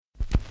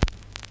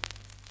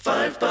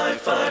5 by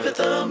 5 at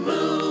the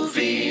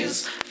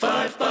movies.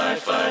 5 by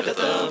 5 at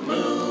the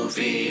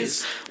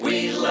movies.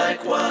 We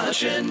like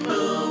watching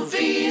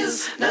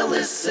movies. Now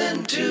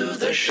listen to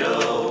the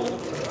show.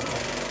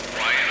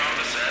 Ryan on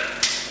the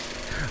set.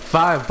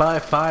 5 by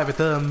 5 at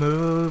the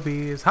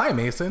movies. Hi,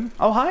 Mason.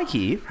 Oh, hi,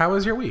 Keith. How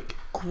was your week?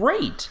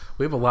 Great.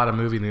 We have a lot of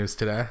movie news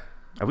today.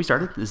 Have we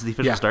started? This is the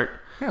official start?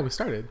 Yeah, we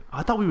started.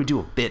 I thought we would do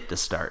a bit to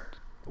start.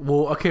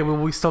 Well,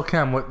 we still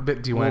can. What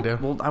bit do you want to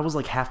do? Well, I was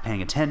like half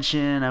paying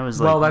attention. I was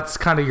Well, like, that's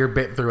kind of your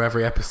bit through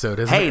every episode,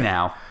 isn't it? hey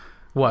now,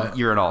 What?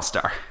 you're an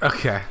all-star.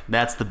 Okay.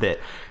 That's the bit.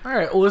 All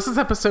right. Well, this is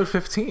episode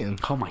 15.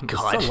 Oh my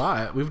God. It's a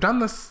lot. We've done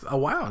this a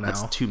while now.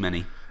 That's too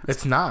many.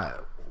 It's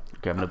not.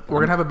 Okay, We're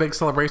going to have a big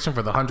celebration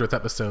for the 100th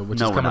episode, which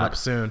No, is we're coming not. up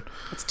soon.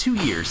 That's 2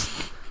 years.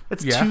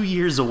 That's Yeah? 2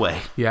 years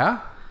away. Yeah?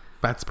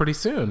 That's pretty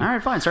soon. All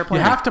right, fine. Start You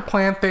playing. have to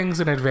plan things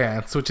in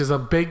advance, which is a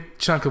big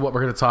chunk of what we're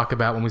going to talk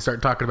about when we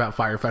start talking about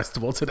Fire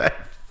Festival today.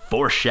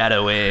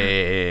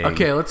 Foreshadowing.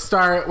 Okay, let's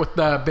start with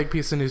the big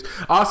piece of news.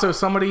 Also,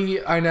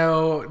 somebody I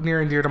know near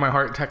and dear to my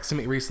heart texted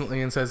me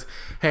recently and says,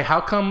 hey,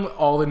 how come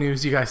all the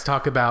news you guys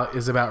talk about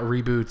is about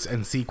reboots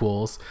and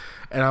sequels?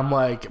 And I'm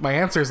like, my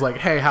answer is like,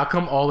 hey, how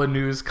come all the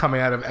news coming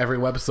out of every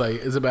website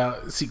is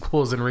about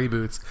sequels and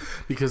reboots?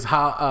 Because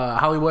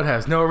Hollywood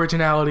has no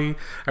originality.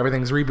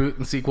 Everything's reboot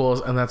and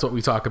sequels, and that's what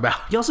we talk about.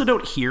 You also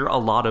don't hear a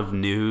lot of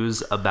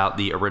news about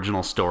the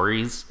original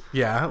stories.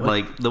 Yeah.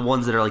 Like the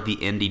ones that are like the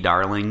indie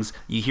darlings,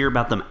 you hear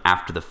about them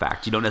after the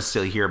fact. You don't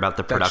necessarily hear about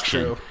the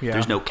production. true, yeah.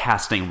 There's no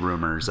casting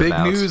rumors Big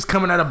about news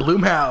coming out of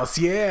Blumhouse,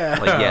 yeah.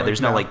 like there's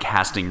no like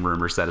casting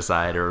rumors set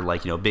aside or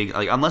like, you know, big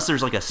like unless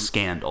there's like a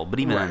scandal. But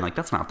even then, Right. like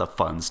that's not the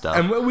fun stuff.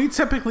 And we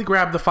typically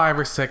grab the 5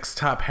 or 6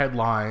 top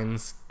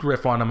headlines,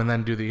 riff on them, and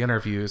then do the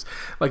interviews.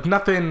 Like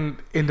nothing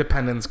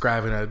independent's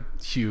grabbing a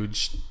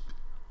huge.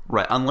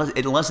 Right,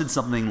 unless it's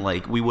something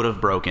like we would have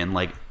broken,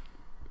 like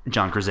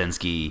John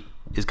Krasinski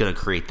is going to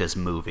create this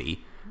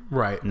movie,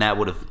 Right. and that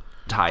would have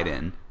tied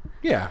in.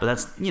 Yeah. But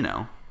that's, you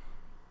know.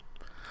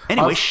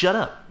 Anyway, shut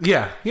up.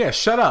 Yeah.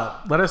 Shut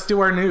up. Let us do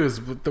our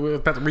news with the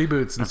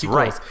reboots and sequels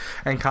right.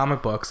 and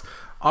comic books.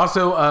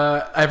 Also,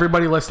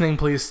 everybody listening,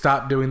 please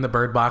stop doing the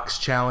Bird Box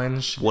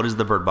challenge. What is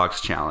the Bird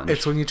Box challenge?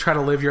 It's when you try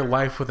to live your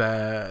life with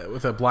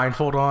a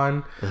blindfold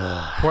on.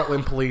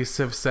 Portland police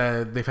have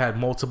said they've had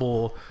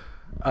multiple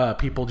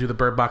people do the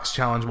Bird Box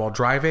challenge while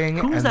driving.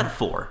 Who is and- that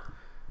for?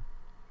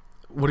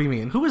 What do you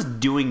mean? Who is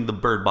doing the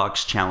Bird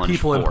Box challenge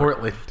People for? in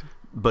Portland.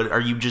 But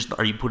are you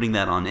putting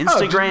that on Oh,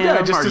 Instagram?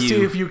 just Are to you...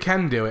 see if you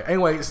can do it.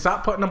 Anyway,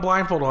 stop putting a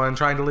blindfold on and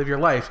trying to live your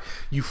life,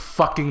 you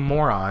fucking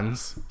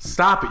morons.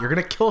 Stop it. You're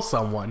going to kill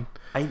someone.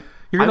 You're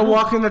going to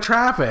walk into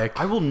traffic.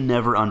 I will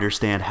never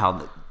understand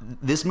how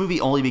this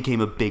movie only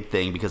became a big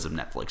thing because of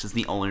Netflix. It's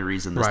the only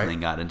reason this Right. thing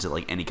got into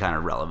like any kind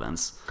of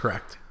relevance.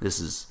 Correct. This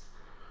is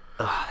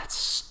that's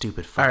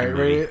stupid All fucking right,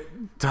 movie. ready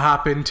to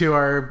hop into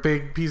our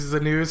big pieces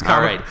of news?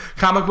 right.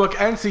 Comic book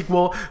and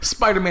sequel.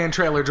 Spider-Man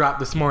trailer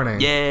dropped this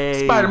morning.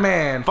 Yay.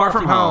 Spider-Man, Far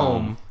From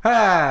Home. Home.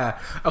 Ah.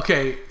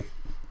 Okay,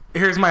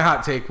 here's my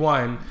hot take.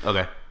 One,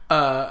 Okay.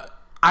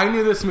 I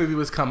knew this movie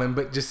was coming,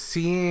 but just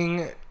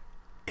seeing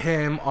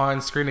him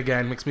on screen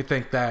again makes me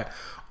think that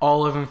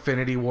all of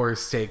Infinity War's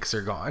stakes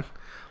are gone.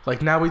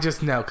 Like, now we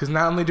just know, because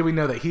not only do we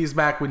know that he's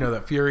back, we know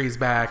that Fury's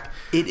back.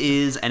 It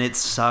is, and it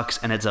sucks,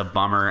 and it's a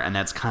bummer, and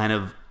that's kind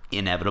of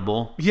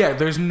inevitable. Yeah,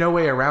 there's no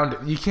way around it.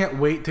 You can't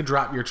wait to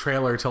drop your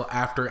trailer till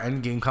after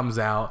Endgame comes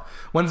out.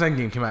 When's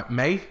Endgame come out?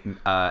 May?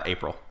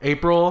 April.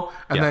 April?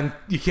 And Yeah. then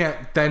you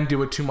can't then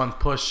do a 2-month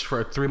push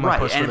for a 3-month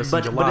push for this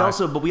in July.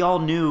 But we all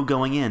knew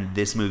going in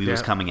this movie was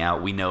Yeah. coming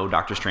out. We know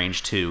Doctor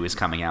Strange 2 is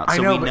coming out, I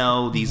so know, we but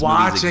know these movies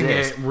watching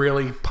exist. it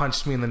really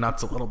punched me in the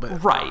nuts a little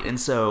bit. Right, and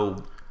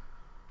so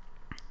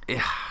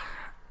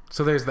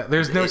So there's that.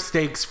 There's no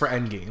stakes for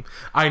Endgame.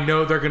 I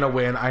know they're gonna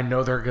win. I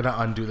know they're gonna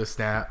undo the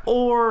snap.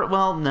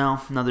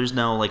 no, there's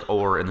no like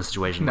or in the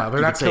situation. No, they're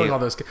You not could say- killing all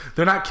those.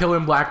 They're not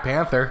killing Black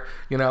Panther.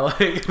 You know,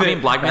 like, I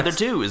mean, Black Panther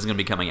 2 is going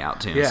to be coming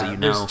out too, Yeah, so you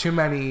know. there's too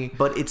many.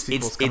 But it's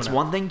sequels coming out.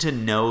 one thing to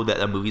know that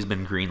a movie's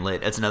been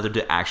greenlit. It's another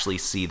to actually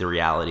see the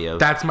reality of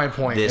That's my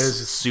point. this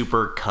is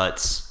super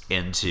cuts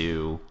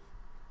into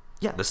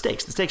the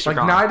stakes. The stakes are like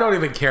gone. now I don't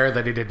even care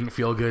that he didn't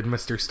feel good,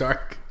 Mr.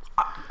 Stark.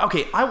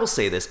 Okay, I will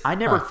say this. I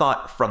never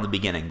thought from the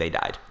beginning they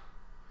died.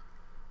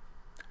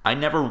 I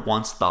never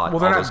once thought... Well,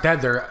 they're all not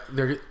those- dead.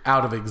 They're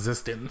out of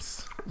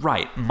existence.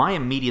 Right. My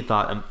immediate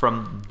thought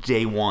from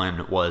day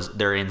one was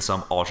they're in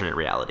some alternate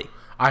reality.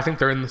 I think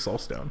they're in the Soul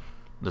Stone.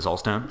 The Soul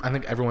Stone? I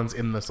think everyone's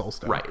in the Soul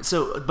Stone. Right.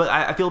 So, but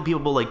I feel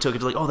people like took it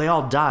to like, oh, they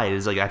all died.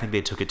 It's like, I think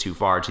they took it too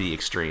far to the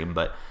extreme,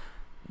 but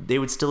they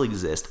would still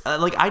exist.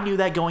 Like, I knew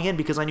that going in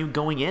because I knew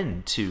going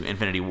into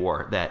Infinity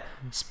War that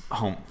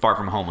Far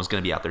From Home was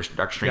going to be out there.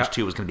 Doctor Strange Yeah.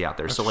 2 was going to be out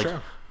there. That's so, like, true.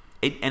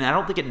 and I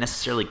don't think it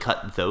necessarily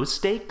cut those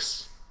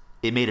stakes.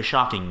 It made a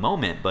shocking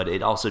moment, but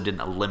it also didn't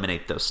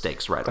eliminate those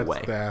stakes right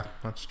away. Yeah,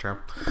 that's true.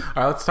 All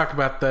right, let's talk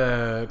about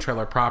the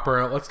trailer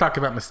proper. Let's talk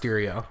about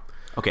Mysterio.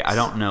 Okay, I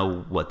don't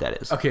know what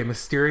that is. Okay,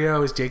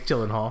 Mysterio is Jake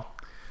Gyllenhaal.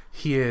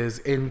 he is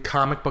in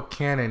comic book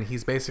canon.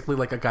 He's basically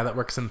like a guy that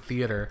works in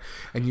theater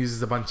and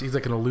uses he's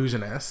like an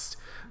illusionist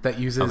that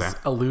uses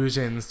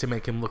illusions to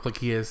make him look like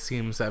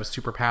seems to have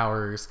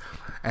superpowers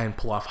and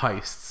pull off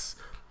heists.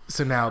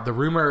 So now the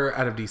rumor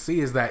out of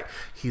DC is that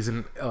he's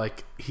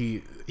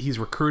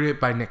recruited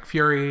by Nick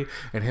Fury,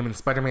 and him and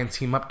Spider-Man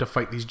team up to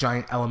fight these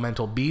giant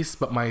elemental beasts.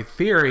 But my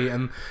theory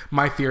and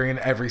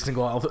every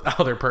single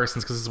other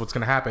person's, because this is what's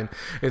going to happen,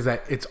 is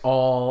that it's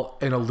all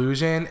an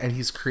illusion, and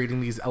he's creating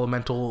these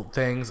elemental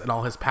things, and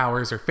all his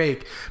powers are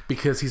fake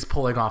because he's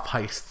pulling off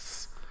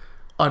heists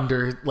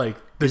under like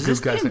the Is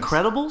this the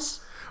Incredibles?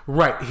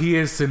 Right, he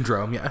is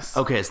Syndrome, yes.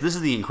 Okay, so this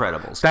is the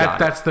Incredibles.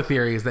 That's the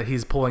theory, is that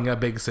he's pulling a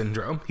big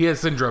syndrome. He has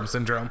syndrome.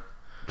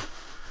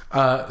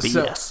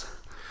 Yes.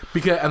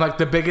 Because, and like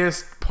the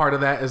biggest part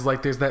of that is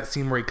like there's that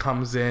scene where he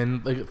comes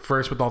in like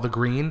first with all the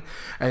green,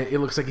 and it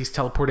looks like he's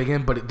teleporting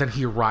in, but then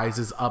he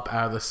rises up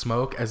out of the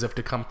smoke as if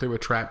to come through a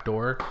trap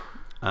door.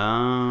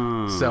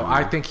 Oh. So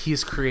I think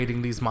he's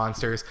creating these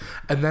monsters.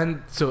 And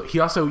then, so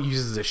he also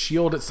uses a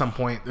shield at some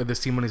point, the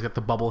scene when he's got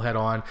the bubble head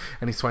on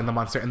and he's fighting the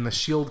monster. And the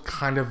shield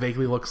kind of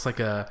vaguely looks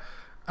like a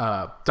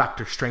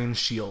Doctor Strange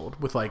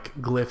shield with like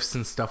glyphs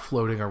and stuff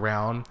floating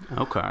around.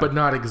 Okay. But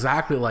not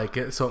exactly like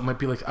it. So it might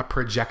be like a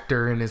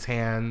projector in his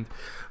hand.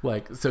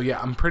 Like, so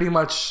yeah, I'm pretty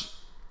much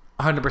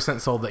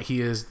 100% sold that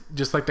he is,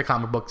 just like the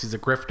comic books, he's a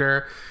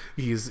grifter.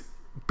 He's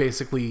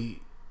basically...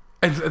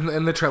 And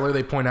in the trailer,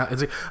 they point out,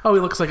 it's like, oh, he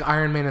looks like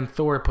Iron Man and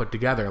Thor put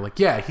together. Like,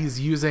 yeah, he's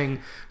using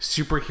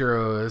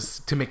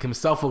superheroes to make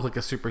himself look like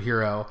a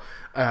superhero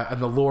and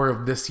the lore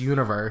of this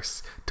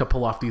universe to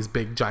pull off these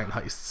big, giant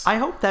heists. I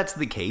hope that's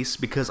the case,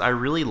 because I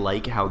really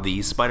like how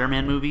these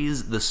Spider-Man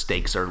movies, the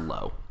stakes are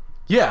low.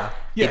 Yeah,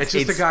 it's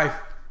just a guy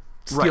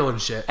stealing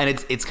shit. And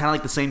it's kind of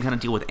like the same kind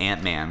of deal with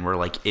Ant-Man, where,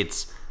 like,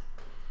 it's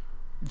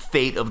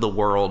fate of the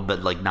world,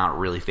 but, like, not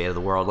really fate of the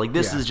world. Like,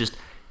 this is just...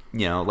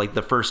 You know, like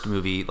the first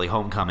movie, like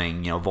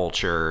Homecoming, you know,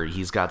 Vulture,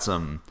 he's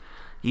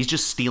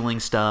just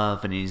stealing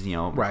stuff, and he's, you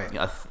know,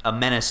 a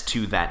menace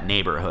to that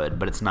neighborhood,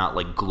 but it's not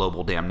like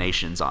global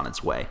damnation's on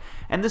its way.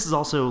 And this is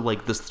also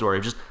like the story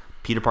of just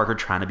Peter Parker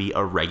trying to be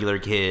a regular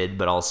kid,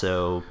 but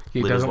also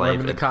he live his doesn't life.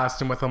 live in the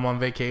costume with him on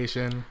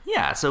vacation.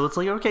 Yeah, so it's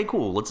like, okay,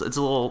 cool. It's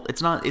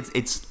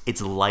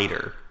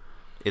lighter.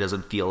 It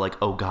doesn't feel like,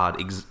 oh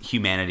god,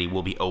 humanity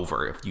will be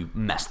over if you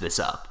mess this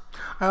up.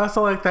 I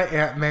also like that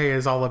Aunt May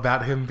is all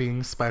about him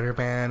being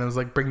Spider-Man. It was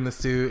like, bring the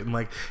suit, and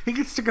like he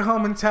gets to go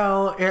home and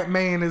tell Aunt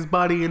May and his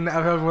buddy, and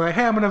we're like,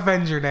 hey, I'm an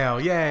Avenger now.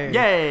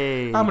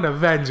 Yay! I'm an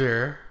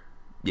Avenger.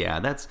 Yeah,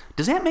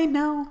 does Aunt May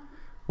know?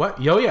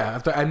 What? Yeah,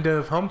 at the end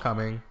of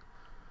Homecoming.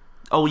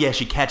 Oh yeah,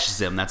 she catches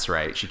him. That's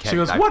right. She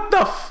goes, what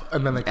the f?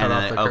 And then they cut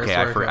off the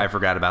curse word. I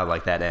forgot about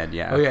like that end.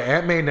 Yeah. Oh yeah,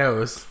 Aunt May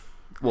knows.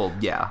 Well,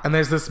 yeah. And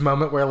there's this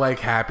moment where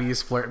like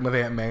Happy's flirting with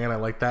Aunt May, and I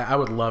like that. I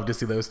would love to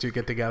see those two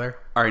get together.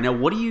 All right, now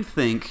what do you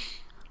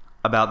think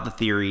about the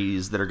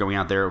theories that are going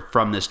out there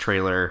from this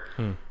trailer?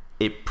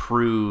 It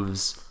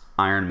proves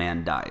Iron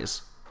Man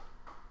dies.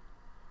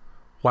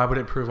 Why would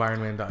it prove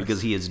Iron Man dies?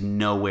 Because he is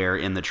nowhere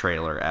in the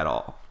trailer at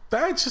all.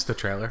 It's just a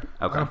trailer.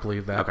 Okay. I don't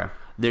believe that. Okay.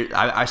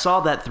 I saw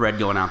that thread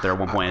going out there at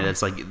one point, and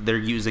it's like they're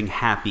using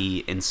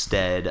Happy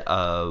instead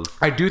of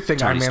I do think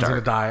Tony Iron Man's Stark.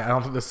 going to die. I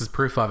don't think this is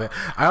proof of it.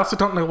 I also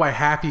don't know why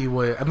Happy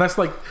would... Unless,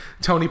 like,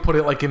 Tony put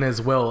it, like, in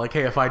his will. Like,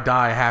 hey, if I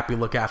die, Happy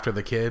look after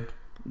the kid.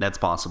 That's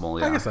possible,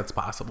 yeah. I guess that's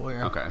possible,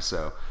 yeah. Okay,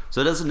 so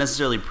it doesn't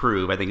necessarily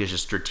prove. I think it's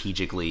just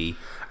strategically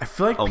I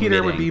feel like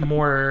Peter would be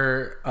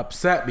more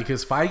upset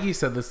because Feige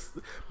said this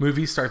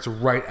movie starts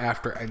right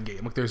after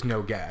Endgame. Like, there's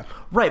no gap.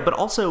 Right, but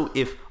also,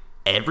 if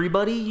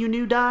everybody you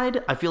knew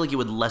died, I feel like it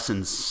would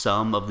lessen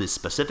some of the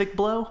specific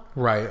blow.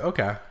 Right,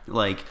 okay.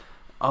 Like,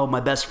 oh, my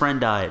best friend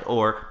died.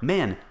 Or,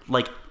 man,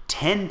 like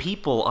 10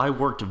 people I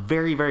worked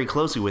very, very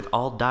closely with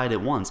all died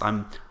at once.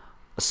 I'm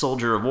a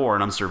soldier of war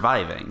and I'm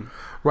surviving.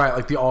 Right,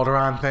 like the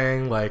Alderaan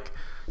thing, like,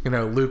 you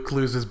know, Luke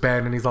loses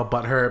Ben and he's all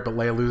butthurt, but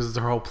Leia loses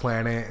her whole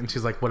planet and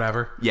she's like,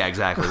 whatever. Yeah,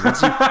 exactly.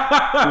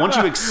 Once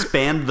you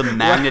expand the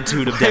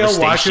magnitude of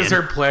devastation. Leia watches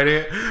her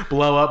planet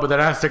blow up, but then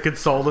has to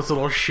console this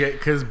little shit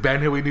because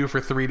Ben, who we knew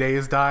for 3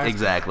 days, dies.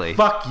 Exactly.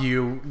 Fuck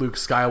you, Luke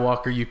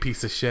Skywalker, you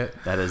piece of shit.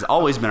 That has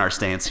always been our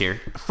stance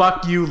here.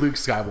 Fuck you, Luke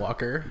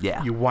Skywalker.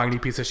 Yeah. You whiny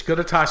piece of shit. Go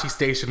to Tashi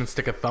Station and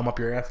stick a thumb up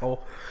your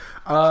asshole.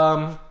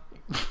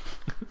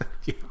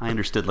 I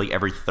understood like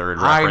every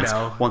third reference.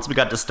 I know. Once we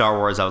got to Star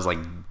Wars, I was like,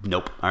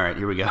 nope. All right,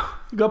 here we go.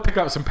 Go pick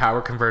up some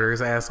power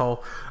converters,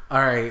 asshole.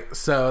 All right,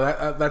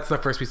 so that's the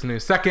first piece of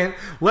news. Second,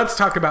 let's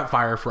talk about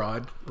Fire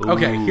Fraud.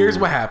 Okay, here's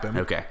what happened.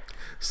 Okay.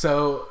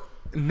 So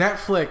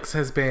Netflix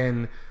has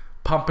been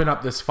pumping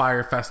up this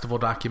Fire Festival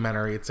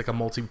documentary. It's like a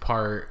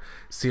multi-part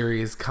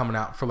series coming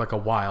out for like a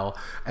while.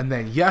 And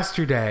then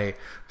yesterday,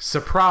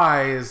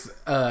 surprise,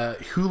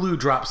 Hulu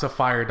drops a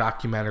Fire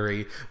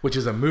documentary, which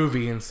is a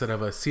movie instead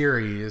of a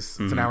series.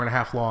 It's an hour and a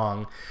half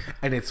long,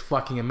 and it's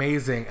fucking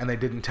amazing. And they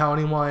didn't tell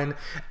anyone.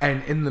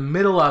 And in the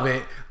middle of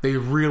it, they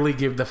really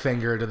give the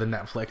finger to the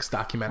Netflix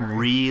documentary.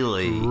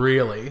 Really?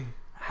 Really.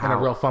 How? In a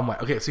real fun way.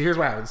 Okay, so here's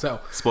what happened.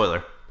 So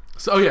Spoiler.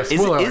 So, yeah,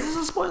 spoiler. Is this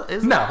a spoiler?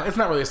 No, it's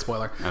not really a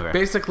spoiler. Okay.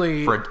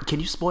 Basically, Can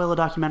you spoil a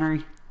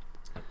documentary?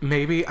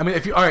 maybe. I mean,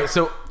 if you all right,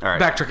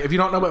 right. backtrack. If you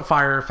don't know what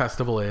Fire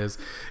Festival is,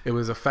 it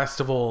was a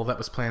festival that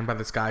was planned by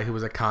this guy who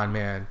was a con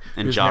man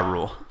And Ja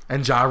Rule.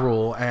 And Ja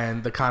Rule,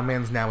 and the con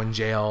man's now in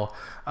jail.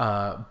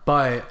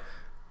 But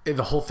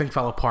the whole thing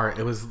fell apart.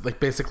 It was like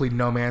basically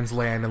no man's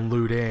land and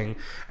looting,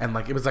 and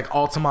like it was like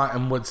Altamont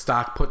and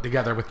Woodstock put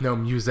together with no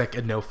music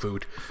and no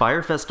food.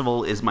 Fire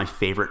Festival is my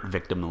favorite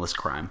victimless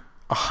crime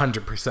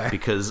 100%.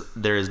 because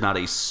there is not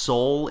a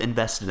soul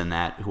invested in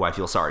that who I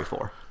feel sorry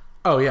for.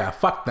 Oh yeah,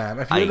 fuck them.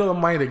 If you had the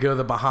money to go to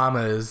the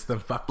Bahamas, then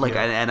fuck Like, you.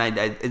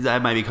 I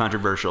that might be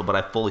controversial, but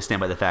I fully stand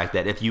by the fact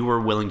that if you were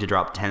willing to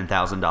drop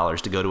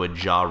 $10,000 to go to a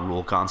Ja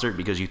Rule concert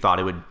because you thought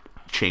it would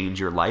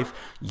change your life,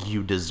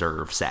 you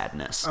deserve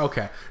sadness.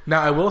 Okay. Now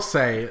I will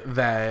say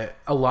that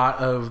a lot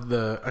of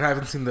I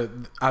haven't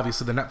seen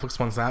obviously the Netflix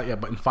one's out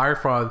yet, but in Fire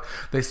Fraud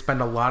they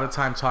spend a lot of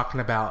time talking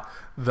about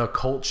the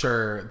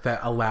culture that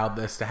allowed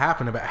this to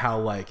happen, about how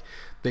like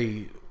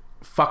they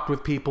fucked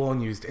with people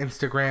and used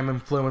Instagram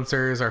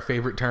influencers, our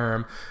favorite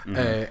term,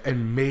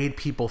 and made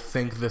people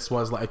think this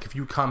was like, if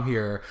you come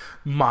here,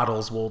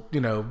 models will,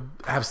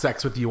 have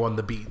sex with you on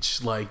the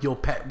beach, like you'll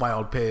pet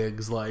wild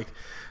pigs, like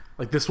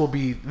this will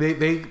be,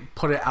 they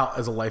put it out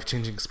as a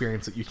life-changing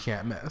experience that you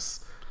can't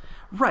miss.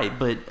 Right,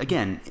 but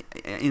again,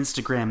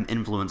 Instagram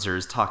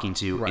influencers talking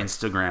to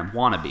Instagram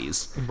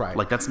wannabes. Right.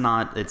 Like, that's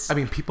not, it's... I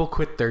mean, people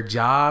quit their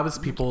jobs,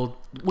 people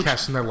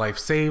cash in their life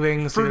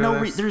savings. For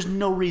there's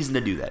no reason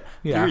to do that.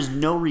 Yeah. There is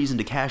no reason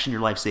to cash in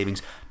your life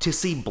savings to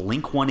see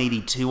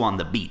Blink-182 on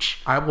the beach.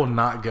 I will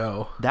not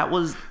go. That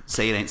was...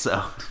 Say it ain't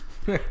so.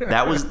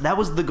 That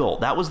was the goal.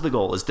 That was the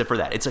goal, is for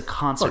that. It's a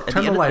concert. Look,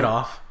 turn the light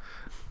off.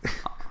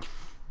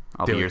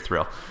 I'll be your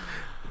thrill.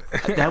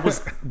 That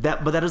was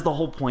that, but that is the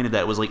whole point of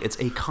that. Was like, it's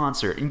a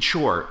concert, and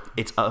sure,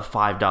 it's a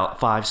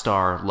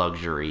 $5-star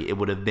luxury. It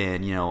would have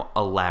been,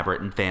 elaborate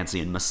and fancy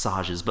and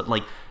massages, but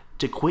like,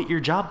 to quit your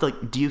job,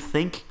 like, do you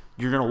think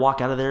you're gonna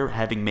walk out of there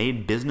having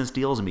made business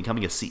deals and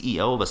becoming a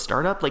CEO of a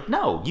startup? Like,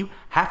 no, you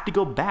have to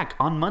go back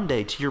on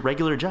Monday to your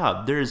regular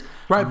job. There's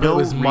but no it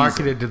was reason.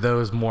 marketed to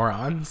those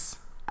morons.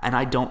 And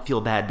I don't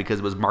feel bad because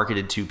it was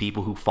marketed to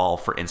people who fall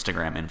for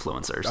Instagram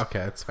influencers. Okay,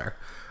 that's fair.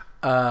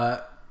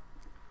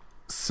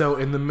 So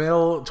in the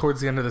middle,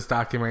 towards the end of this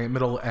documentary,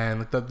 middle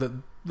and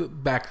the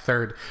back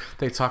third,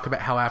 they talk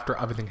about how after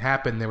everything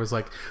happened, there was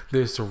like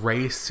this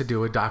race to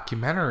do a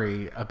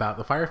documentary about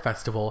the Fire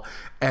Festival,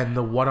 and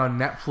the one on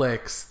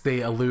Netflix they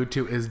allude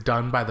to is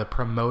done by the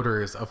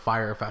promoters of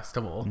Fire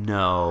Festival.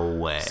 No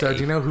way. So do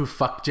you know who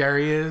Fuck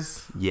Jerry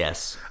is?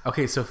 Yes.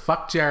 Okay, so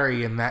Fuck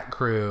Jerry and that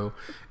crew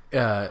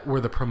were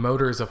the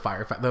promoters of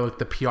Fire Festival, like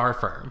the PR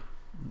firm.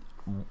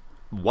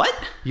 What?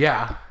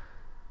 Yeah.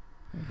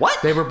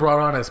 What? They were brought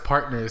on as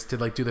partners to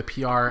like do the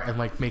PR and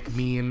like make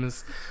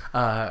memes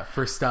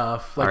for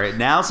stuff. Like, all right,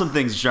 now some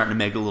things are starting to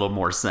make a little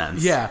more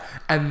sense. Yeah,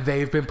 and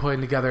they've been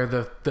putting together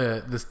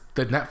the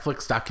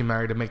Netflix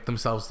documentary to make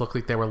themselves look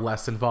like they were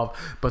less involved,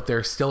 but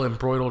they're still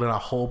embroiled in a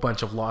whole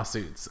bunch of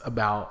lawsuits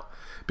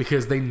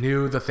because they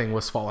knew the thing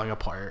was falling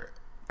apart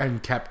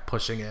and kept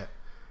pushing it.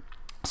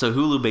 So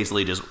Hulu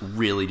basically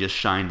just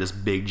shined this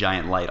big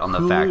giant light on the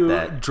Hulu fact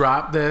that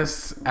dropped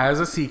this as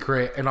a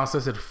secret and also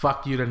said,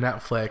 fuck you to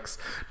Netflix.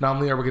 Not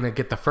only are we going to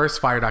get the first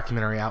Fire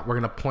documentary out, we're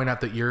going to point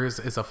out that yours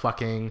is a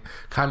fucking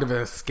kind of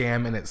a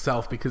scam in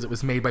itself because it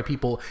was made by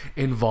people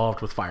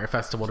involved with Fire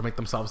Festival to make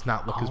themselves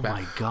not look as bad.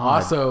 Oh my God.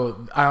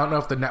 Also, I don't know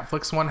if the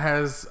Netflix one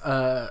has,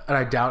 and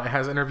I doubt it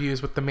has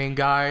interviews with the main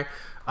guy.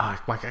 I'm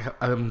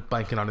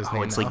blanking on his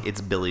name it's now. like, it's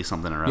Billy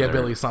something or other. Yeah,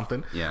 Billy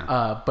something.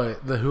 Yeah.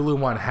 But the Hulu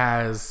one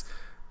has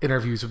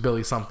interviews with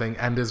Billy something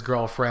and his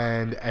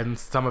girlfriend and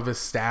some of his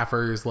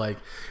staffers. Like,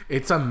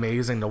 it's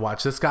amazing to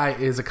watch. This guy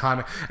is a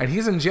con, and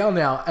he's in jail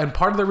now, and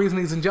part of the reason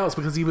he's in jail is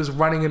because he was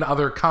running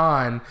another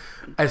con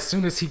as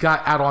soon as he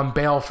got out on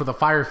bail for the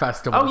Fire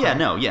Festival. Oh yeah,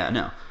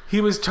 no.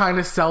 He was trying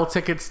to sell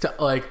tickets to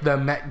like the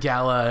Met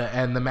Gala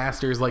and the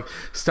Masters, like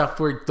stuff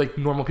where like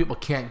normal people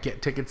can't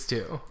get tickets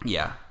to.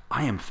 Yeah.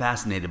 I am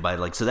fascinated by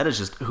so that is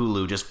just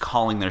Hulu just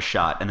calling their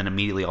shot and then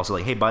immediately also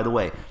like, hey, by the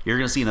way, you're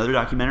going to see another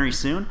documentary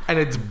soon? And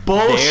it's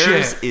bullshit.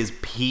 Theirs is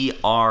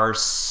PR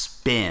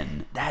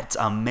spin. That's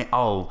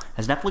oh,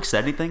 has Netflix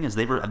said anything? Have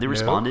they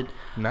responded?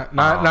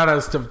 Not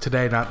as of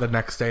today, not the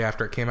next day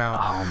after it came out.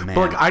 Oh, man.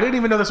 But like, I didn't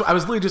even know this. I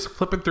was literally just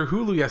flipping through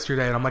Hulu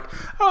yesterday and I'm like,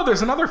 oh,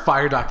 there's another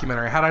Fire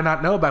documentary. How did I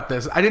not know about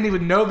this? I didn't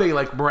even know they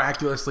like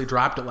miraculously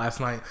dropped it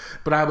last night,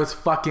 but I was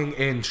fucking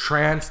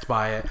entranced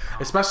by it,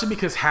 especially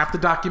because half the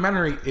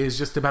documentary is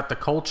just about the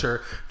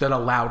culture that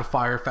allowed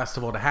Fire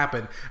Festival to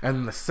happen,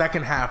 and the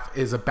second half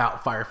is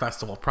about Fire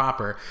Festival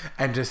proper,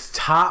 and just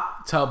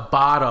top to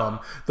bottom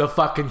the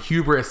fucking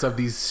hubris of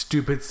these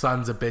stupid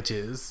sons of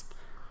bitches.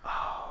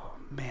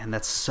 Man,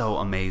 that's so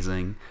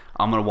amazing.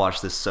 I'm gonna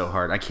watch this so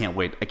hard. I can't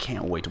wait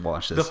to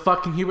watch this. The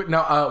fucking Hubert.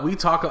 No, we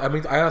talk. I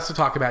mean, I also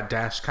talk about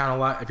DashCon a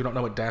lot. If you don't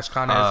know what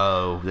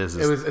DashCon is,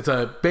 it's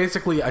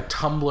basically a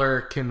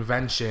Tumblr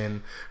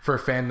convention for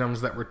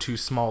fandoms that were too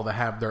small to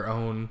have their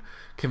own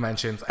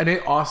conventions, and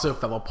it also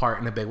fell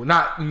apart in a big way.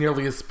 Not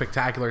nearly as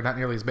spectacular, not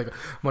nearly as big,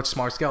 much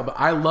smaller scale. But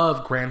I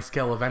love grand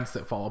scale events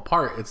that fall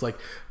apart. It's like.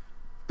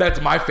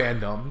 That's my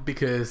fandom,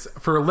 because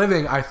for a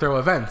living I throw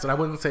events, and I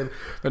wouldn't say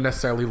they're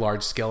necessarily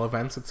large scale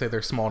events. I'd say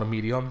they're small to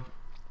medium.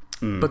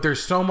 But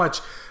there's so much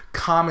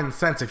common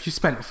sense. If you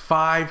spent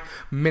 5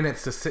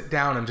 minutes to sit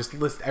down and just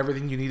list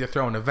everything you need to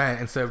throw an event,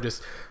 instead of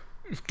just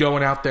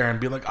going out there and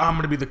be like, I'm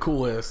going to be the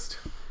coolest.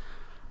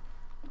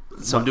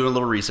 So I'm doing a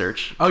little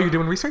research. Oh, you're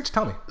doing research?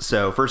 Tell me.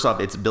 So first off,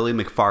 it's Billy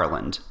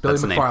McFarland. Billy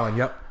That's the name. McFarland,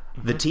 yep.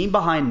 The team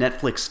behind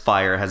Netflix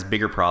Fire has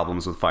bigger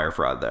problems with Fire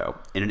fraud, though.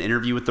 In an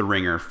interview with The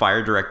Ringer,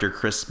 Fire director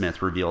Chris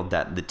Smith revealed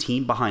that the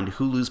team behind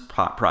Hulu's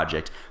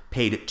project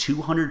paid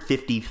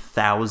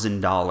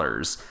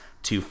 $250,000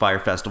 to Fire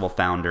Festival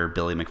founder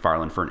Billy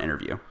McFarland for an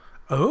interview.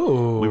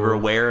 Oh. We were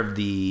aware of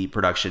the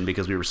production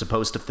because we were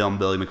supposed to film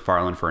Billy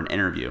McFarland for an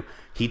interview.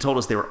 He told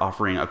us they were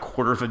offering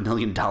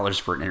 $250,000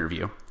 for an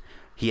interview.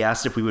 He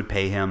asked if we would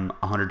pay him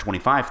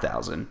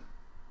 $125,000.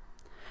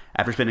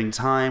 After spending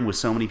time with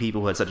so many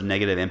people who had such a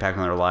negative impact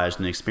on their lives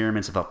and the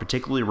experiments, it felt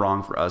particularly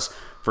wrong for us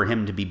for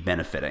him to be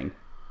benefiting.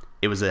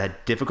 It was a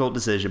difficult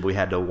decision, but we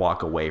had to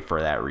walk away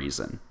for that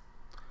reason.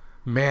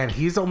 Man,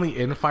 he's only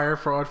in Fire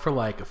Fraud for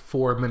like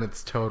 4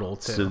 minutes total,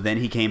 too. So then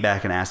he came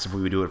back and asked if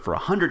we would do it for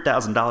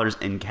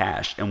 $100,000 in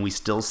cash, and we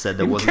still said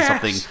that wasn't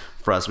something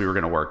for us we were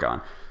going to work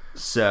on.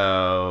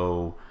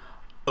 So...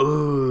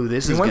 Oh,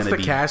 this is going to be... He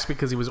wants the cash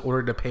because he was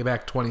ordered to pay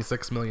back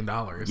 $26 million.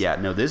 Yeah,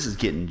 no, this is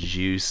getting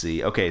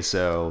juicy. Okay,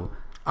 so...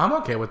 I'm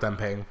okay with them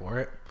paying for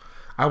it.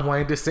 I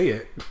wanted to see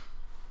it.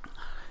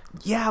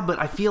 Yeah, but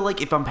I feel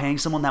like if I'm paying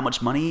someone that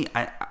much money,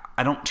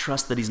 I don't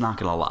trust that he's not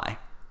going to lie.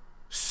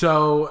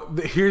 So,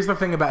 here's the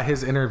thing about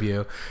his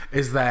interview,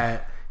 is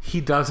that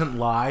he doesn't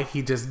lie,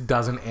 he just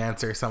doesn't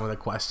answer some of the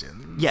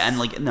questions. Yeah, and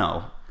like,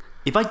 no...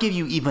 If I give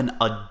you even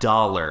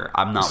 $1,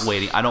 I'm not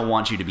waiting. I don't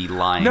want you to be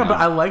lying. No, but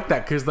I like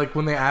that because, like,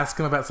 when they ask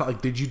him about something,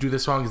 like, did you do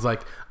this wrong? He's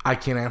like, I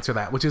can't answer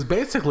that, which is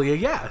basically a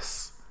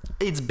yes.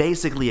 It's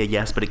basically a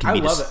yes, but it can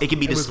be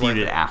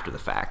disputed after the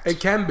fact.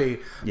 It can be.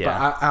 Yeah.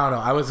 But I don't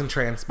know. I was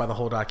entranced by the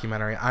whole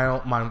documentary. I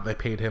don't mind that they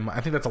paid him.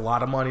 I think that's a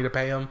lot of money to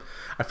pay him.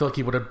 I feel like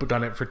he would have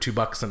done it for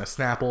 $2 and a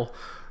Snapple,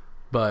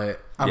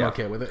 but I'm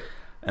okay with it.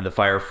 And the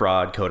Fire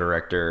Fraud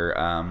co-director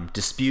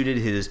disputed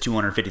his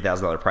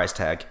 $250,000 price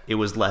tag. It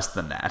was less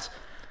than that.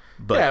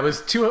 But, yeah, it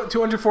was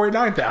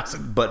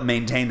 $249,000. But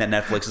maintained that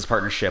Netflix's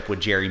partnership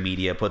with Jerry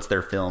Media puts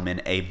their film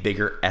in a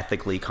bigger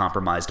ethically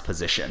compromised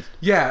position.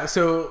 Yeah,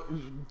 so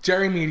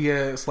Jerry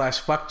Media /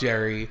 Fuck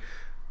Jerry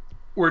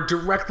were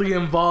directly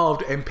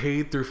involved and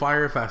paid through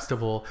Fire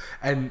Festival,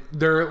 and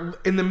they're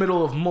in the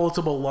middle of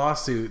multiple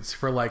lawsuits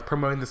for like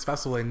promoting this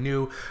festival they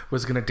knew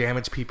was going to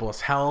damage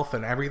people's health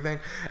and everything,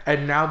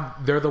 and now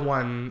they're the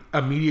one,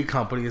 a media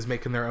company is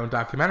making their own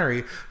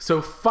documentary,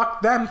 so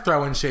fuck them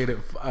throwing shade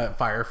at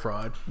Fire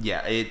Fraud.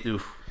 Yeah,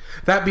 oof.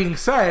 That being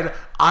said,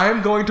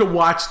 I'm going to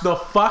watch the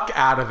fuck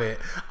out of it.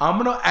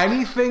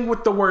 Anything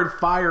with the word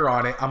fire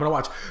on it, I'm going to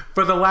watch.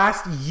 For the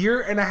last year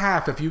and a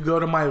half, if you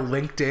go to my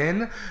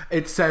LinkedIn,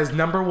 it says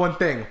number one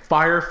thing,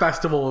 Fire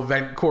Festival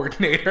event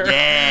coordinator.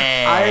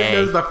 Yay!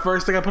 That was the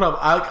first thing I put up.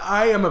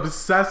 I am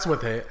obsessed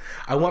with it.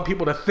 I want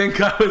people to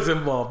think I was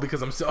involved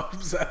because I'm so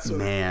obsessed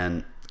with it.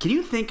 Man, can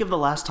you think of the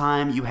last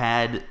time you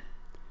had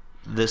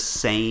the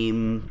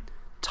same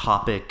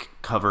topic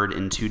covered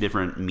in two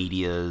different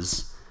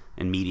medias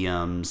and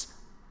mediums,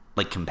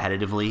 like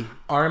competitively?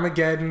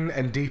 Armageddon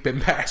and Deep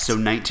Impact. So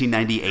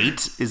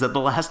 1998, is that the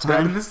last time?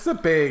 I mean, this is a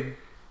big...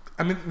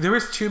 I mean, there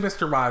was two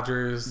Mr.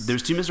 Rogers.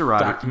 There's two Mr.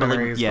 Rogers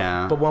documentaries,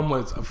 yeah, but one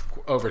was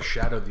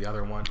overshadowed the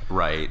other one.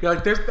 Right. Yeah,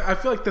 like I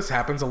feel like this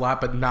happens a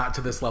lot, but not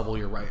to this level.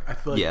 You're right. I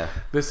feel like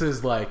this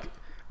is like,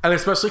 and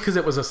especially because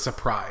it was a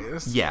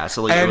surprise. Yeah.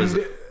 So like,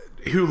 and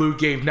Hulu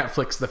gave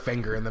Netflix the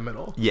finger in the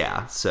middle.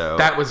 Yeah, so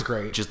that was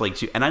great. Just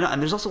like, and I know,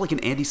 and there's also like an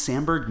Andy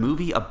Samberg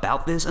movie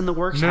about this in the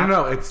works.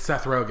 No, it's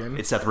Seth Rogen.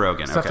 It's Seth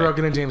Rogen. Seth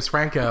Rogen and James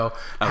Franco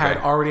had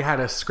already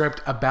had a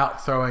script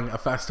about throwing a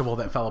festival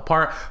that fell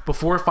apart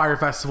before Fire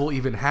Festival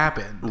even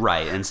happened.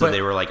 Right, and so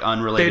they were like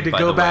unrelated. They had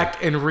to go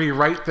back and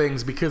rewrite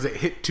things because it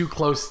hit too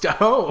close to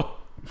home.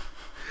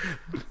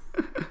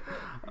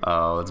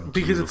 Oh, it's beautiful.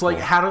 Because it's like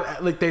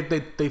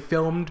they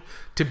filmed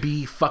to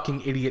be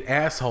fucking idiot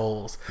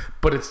assholes,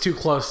 but it's too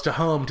close to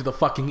home to the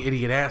fucking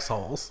idiot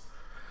assholes.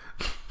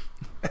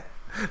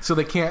 So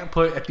they can't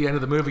put at the end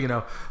of the movie,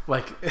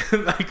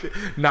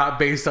 like not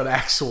based on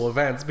actual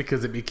events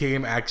because it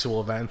became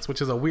actual events,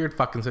 which is a weird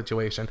fucking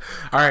situation.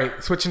 All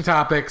right, switching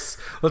topics.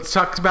 Let's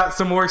talk about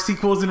some more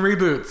sequels and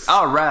reboots.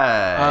 All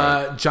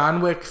right. John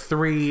Wick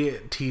 3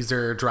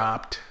 teaser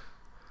dropped.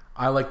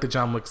 I like the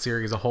John Wick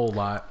series a whole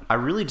lot. I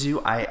really do.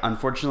 I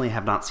unfortunately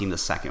have not seen the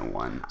second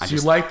one.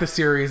 You like the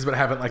series, but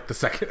haven't liked the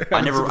second.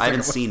 I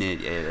haven't seen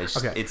it.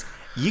 It's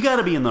you got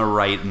to be in the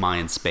right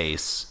mind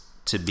space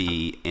to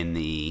be in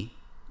the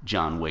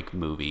John Wick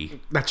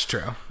movie. That's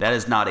true. That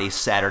is not a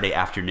Saturday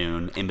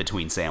afternoon in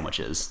between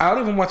sandwiches. I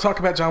don't even want to talk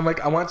about John Wick.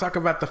 I want to talk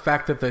about the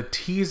fact that the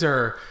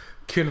teaser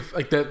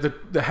like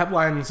the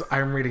headlines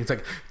I'm reading, it's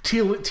like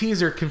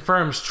teaser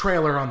confirms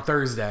trailer on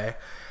Thursday,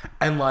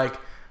 and like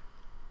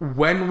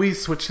when we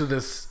switch to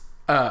this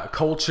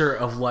culture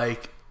of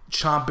like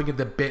chomping at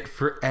the bit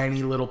for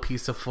any little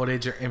piece of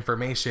footage or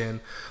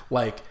information,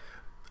 like,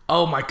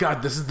 oh my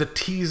god, this is the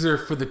teaser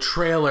for the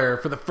trailer,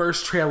 for the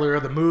first trailer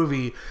of the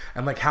movie,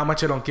 and like how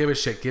much I don't give a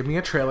shit. Give me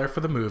a trailer for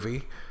the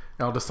movie,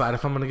 and I'll decide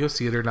if I'm gonna go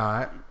see it or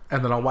not,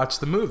 and then I'll watch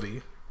the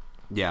movie.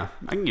 Yeah,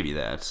 I can give you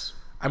that.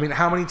 I mean,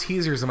 how many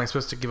teasers am I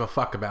supposed to give a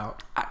fuck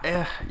about?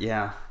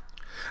 Yeah.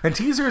 And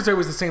teasers are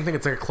always the same thing.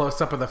 It's like a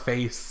close-up of the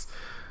face.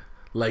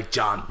 Like,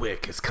 John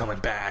Wick is coming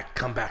back.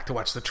 Come back to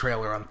watch the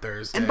trailer on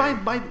Thursday. And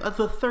by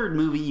the third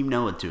movie, you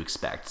know what to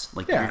expect.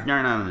 Like, Yeah.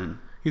 no.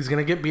 He's going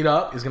to get beat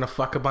up. He's going to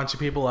fuck a bunch of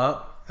people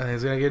up. And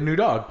he's going to get a new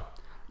dog.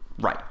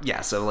 Right.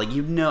 Yeah. So, like,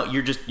 you know,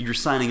 you're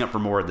signing up for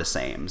more of the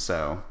same.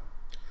 So,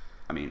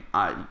 I mean,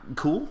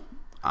 cool.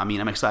 I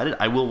mean, I'm excited.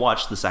 I will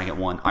watch the second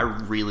one. I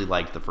really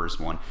liked the first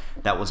one.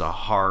 That was a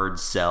hard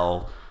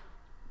sell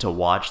to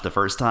watch the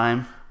first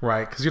time.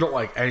 Right, because you don't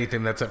like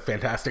anything that's at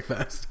Fantastic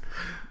Fest.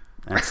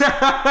 That's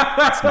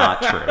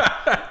not true.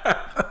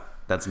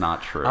 That's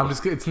not true.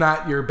 It's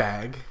not your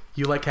bag.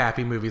 You like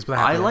happy movies, but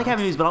I like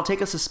happy movies, but I'll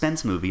take a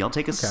suspense movie. I'll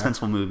take a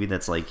suspenseful movie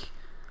that's like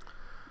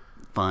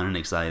fun and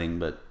exciting.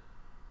 But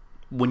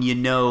when you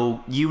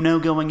know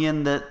going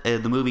in that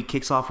the movie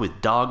kicks off with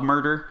dog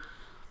murder,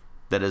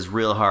 that is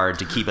real hard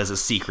to keep as a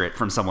secret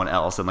from someone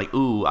else. And like,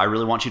 ooh, I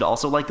really want you to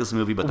also like this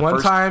movie. But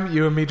one time,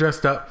 you and me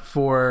dressed up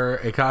for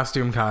a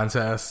costume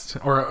contest,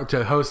 or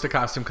to host a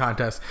costume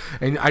contest,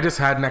 and I just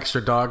had an extra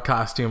dog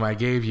costume I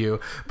gave you,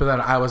 but then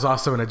I was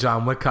also in a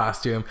John Wick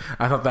costume.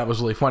 I thought that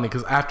was really funny,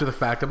 because after the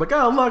fact, I'm like,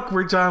 oh, look,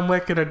 we're John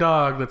Wick and a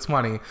dog. That's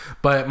funny.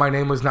 But my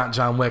name was not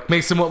John Wick.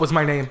 Mason, what was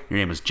my name? Your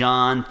name was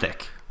John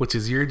Thick. Which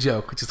is your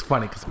joke, which is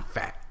funny, because I'm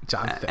fat.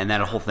 John Thick. And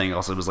that whole thing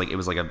also was like,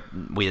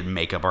 we had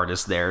makeup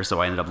artists there, so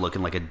I ended up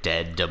looking like a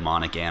dead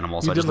demonic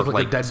animal. So You I did just look looked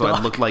like a dead so I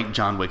dog. looked like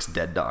John Wick's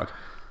dead dog.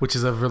 Which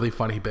is a really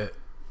funny bit.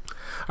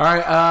 All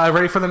right,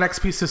 ready for the next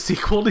piece of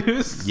sequel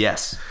news?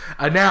 Yes.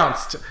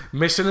 Announced,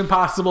 Mission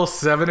Impossible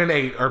 7 and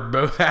 8 are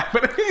both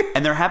happening.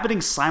 And they're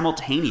happening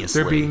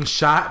simultaneously. They're being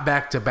shot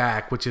back to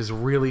back, which is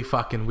really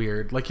fucking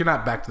weird. Like, you're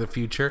not Back to the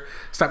Future.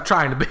 Stop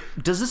trying to be.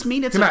 Does this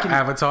mean it's You're not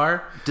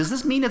Avatar. Does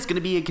this mean it's going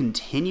to be a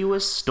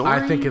continuous story?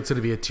 I think it's going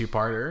to be a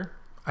two-parter.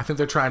 I think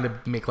they're trying to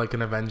make like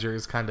an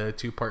Avengers kind of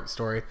two-part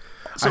story.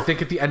 I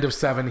think at the end of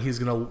 7, he's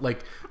going to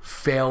like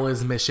fail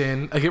his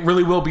mission. Like, it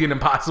really will be an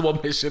impossible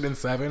mission in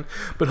 7,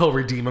 but he'll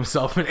redeem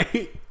himself in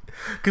 8.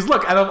 Because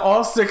look, out of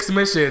all 6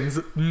 missions,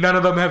 none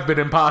of them have been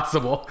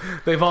impossible.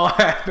 They've all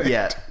happened.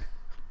 Yeah.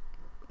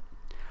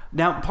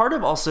 Now, part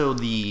of also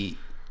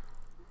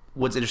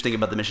what's interesting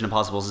about the Mission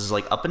Impossibles is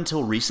like up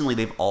until recently,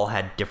 they've all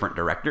had different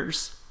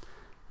directors.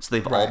 So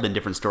they've all been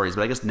different stories,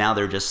 but I guess now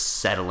they're just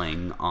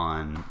settling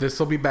on... This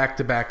will be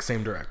back-to-back,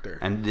 same director.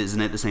 And isn't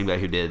it the same guy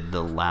who did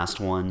the last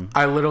one?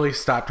 I literally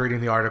stopped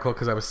reading the article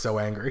because I was so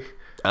angry.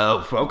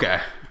 Oh,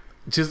 okay.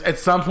 Just at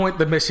some point,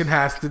 the mission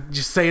has to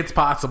just say it's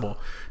possible.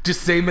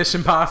 Just say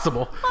Mission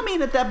Possible. I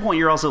mean, at that point,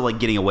 you're also like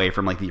getting away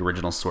from like the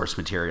original source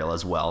material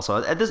as well.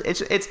 So at this,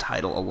 it's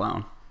title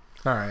alone.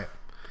 All right.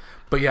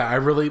 But yeah, I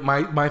really...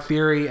 My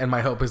theory and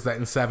my hope is that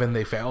in 7,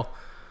 they fail.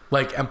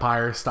 Like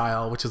Empire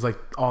style, which is like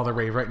all the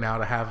rave right now,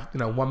 to have, you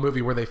know, one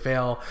movie where they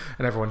fail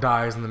and everyone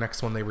dies, and the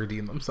next one they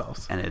redeem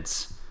themselves. And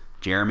it's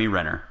Jeremy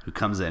Renner who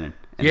comes in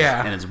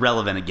and is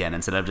relevant again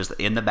instead of just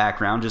in the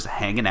background, just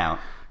hanging out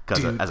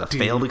as a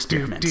failed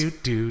experiment.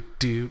 All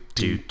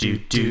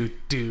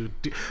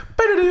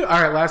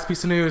right, last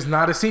piece of news.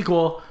 Not a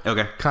sequel.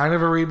 Okay. Kind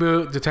of a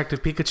reboot.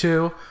 Detective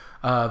Pikachu.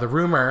 The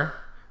rumor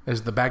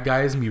is the bad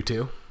guy is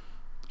Mewtwo.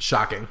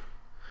 Shocking.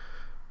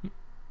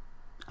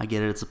 I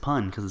get it. It's a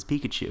pun because it's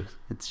Pikachu.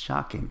 It's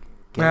shocking.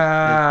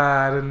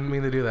 I didn't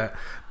mean to do that.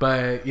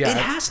 But yeah. It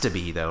has to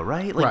be, though,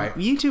 right? Like, Right.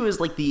 Mewtwo is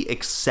like the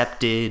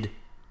accepted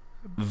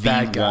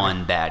Bad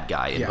V1 bad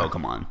guy in Yeah.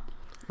 Pokemon.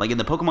 Like, in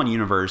the Pokemon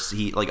universe,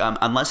 he, like,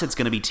 unless it's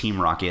going to be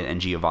Team Rocket and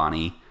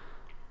Giovanni.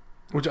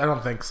 Which I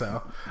don't think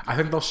so. I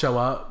think they'll show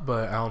up,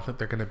 but I don't think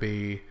they're going to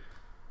be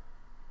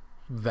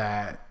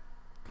that.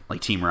 Like,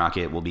 Team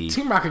Rocket will be...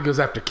 Team Rocket goes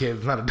after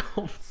kids, not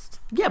adults.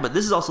 Yeah, but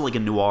this is also like a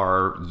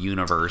noir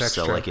universe, That's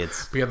so true. like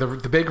it's... But yeah,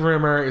 the big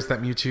rumor is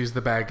that Mewtwo's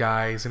the bad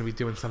guy. He's going to be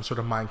doing some sort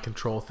of mind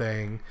control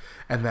thing,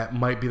 and that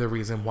might be the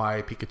reason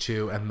why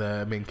Pikachu and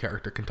the main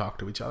character can talk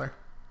to each other.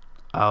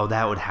 Oh,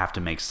 that would have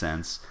to make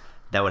sense.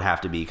 That would have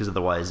to be, because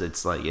otherwise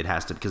it's like, it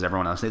has to, because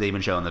everyone else, they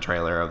even show in the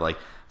trailer of like,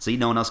 see,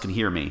 no one else can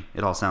hear me.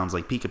 It all sounds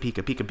like Pika,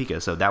 Pika, Pika, Pika,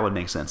 so that would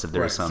make sense if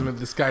there was some...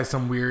 This guy's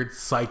some weird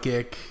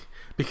psychic,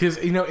 because,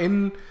 you know,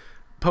 in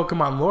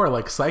Pokemon lore,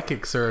 like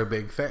psychics are a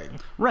big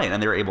thing. Right,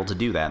 and they're able to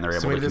do that, and they're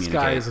able So to maybe this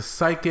communicate. guy is a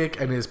psychic,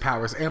 and his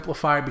powers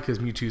amplified because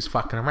Mewtwo's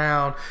fucking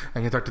around.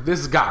 And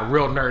this got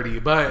real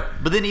nerdy,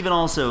 but But then even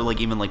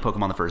like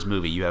Pokemon the first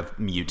movie, you have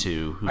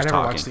Mewtwo who's I never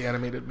talking. watched the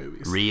animated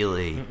movies.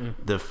 Really?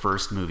 The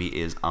first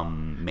movie is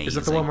amazing. Is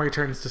that the one where he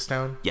turns to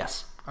stone?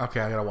 Yes.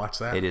 Okay, I gotta watch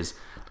that. It is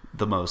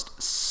the most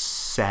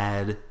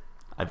sad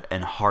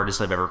and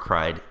hardest I've ever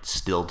cried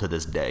still to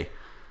this day.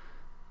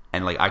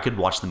 And like I could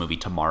watch the movie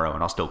tomorrow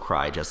and I'll still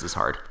cry just as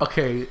hard.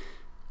 Okay,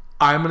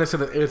 I'm gonna say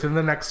that within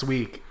the next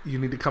week, you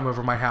need to come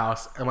over to my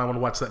house, and I want to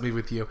watch that movie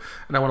with you,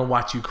 and I want to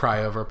watch you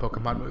cry over a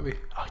Pokemon movie.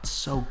 Oh, it's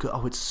so good.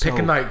 Oh, it's so Pick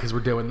a night because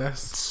we're doing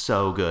this.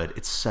 so good.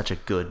 It's such a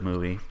good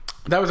movie.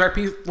 That was our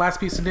last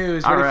piece of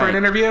news. All Ready for right. an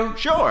interview?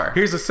 Sure.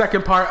 Here's the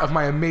second part of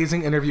my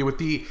amazing interview with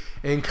the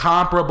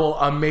incomparable,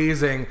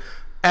 amazing,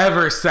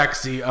 ever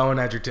sexy Owen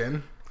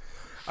Edgerton.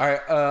 All right,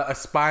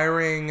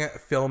 aspiring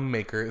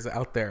filmmakers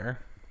out there,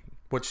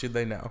 what should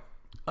they know?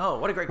 Oh,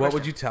 what a great What question.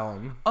 would you tell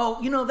them?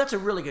 Oh, that's a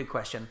really good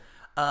question.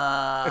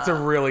 It's a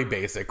really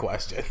basic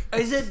question.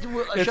 Is it?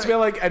 It's feel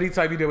like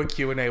anytime you do a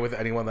Q&A with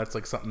anyone, that's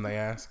like something they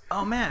ask.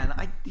 Oh man,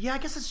 I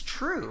guess it's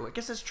true.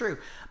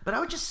 But I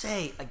would just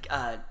say,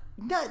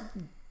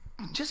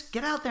 just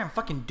get out there and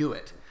fucking do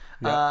it.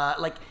 Yeah.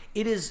 Like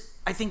it is.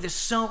 I think there's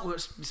so,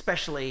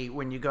 especially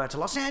when you go out to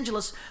Los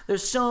Angeles,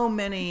 there's so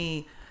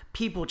many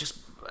people just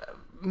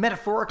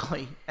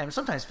metaphorically and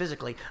sometimes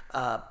physically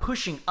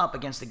pushing up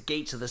against the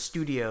gates of the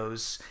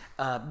studios,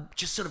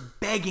 just sort of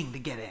begging to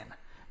get in.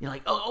 You're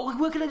like, oh,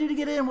 what can I do to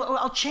get in? Well,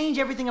 I'll change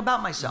everything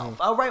about myself.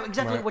 I'll write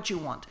exactly Right. what you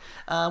want.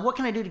 What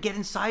can I do to get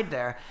inside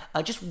there?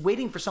 Just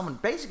waiting for someone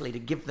basically to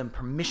give them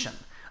permission.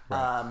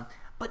 Right.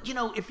 But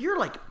if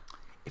you're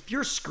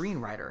a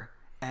screenwriter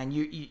and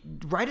you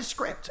write a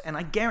script, and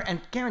I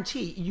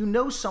guarantee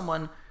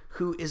someone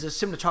who is a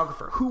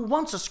cinematographer who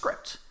wants a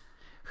script,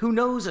 who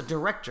knows a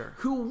director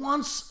who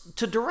wants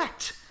to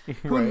direct,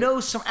 who Right.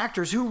 knows some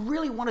actors who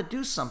really want to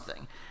do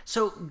something.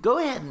 So go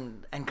ahead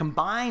and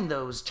combine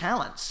those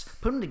talents,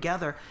 put them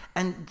together,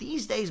 and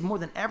these days more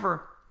than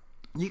ever,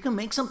 you can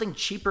make something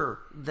cheaper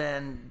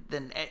than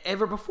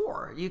ever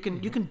before. You can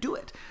do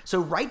it. So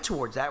write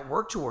towards that,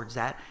 work towards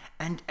that,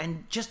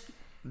 and just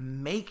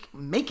make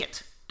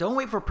it. Don't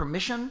wait for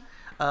permission.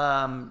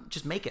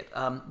 Just make it.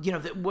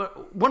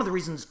 One of the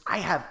reasons I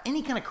have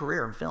any kind of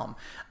career in film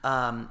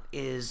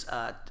is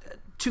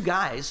two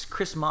guys,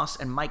 Chris Moss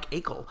and Mike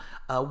Akel,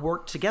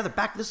 worked together.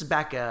 This is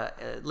back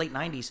late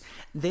 90s.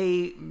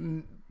 They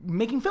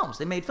making films.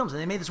 They made films,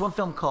 and they made this one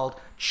film called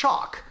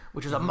Chalk,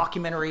 which was a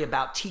mockumentary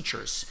about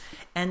teachers.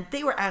 And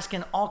they were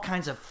asking all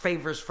kinds of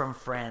favors from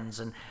friends,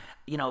 and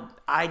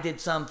I did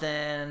something,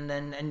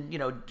 and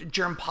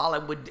Jerm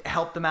Pollitt would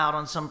help them out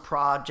on some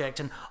project,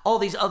 and all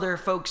these other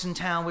folks in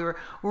town. We were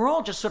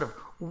all just sort of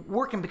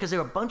working because they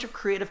were a bunch of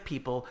creative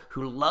people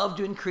who love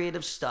doing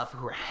creative stuff,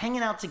 who were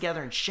hanging out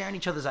together and sharing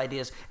each other's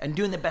ideas and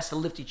doing their best to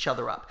lift each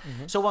other up.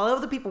 So while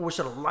other people were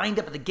sort of lined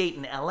up at the gate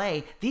in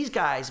LA, these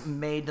guys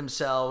made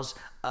themselves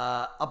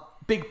a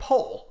big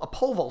pole, a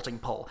pole vaulting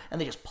pole, and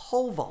they just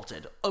pole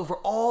vaulted over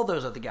all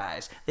those other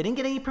guys. They didn't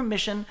get any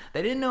permission,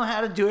 they didn't know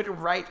how to do it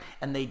right,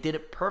 and they did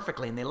it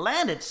perfectly, and they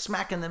landed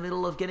smack in the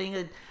middle of getting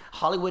a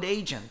Hollywood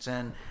agent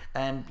and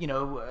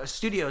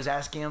studios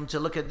asking them to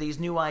look at these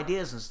new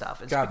ideas and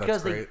stuff. It's God,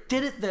 because that's they great.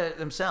 did it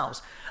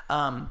themselves.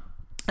 And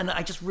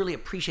I just really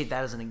appreciate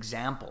that as an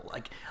example.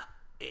 Like,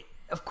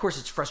 of course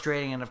it's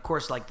frustrating, and of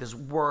course like there's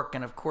work,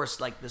 and of course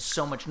like there's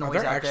so much noise Are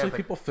there out actually there. But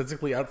people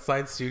physically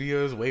outside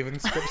studios waving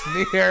scripts in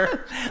the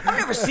air? I've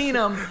never seen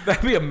them.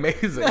 That'd be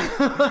amazing.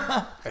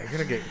 I'm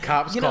gonna get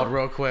cops called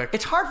real quick.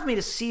 It's hard for me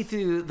to see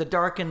through the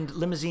darkened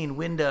limousine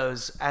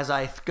windows as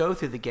I go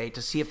through the gate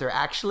to see if they're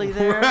actually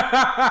there.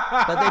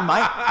 But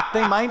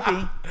they might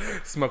be.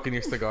 Smoking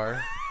your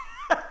cigar.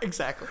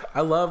 Exactly.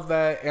 I love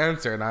that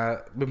answer, and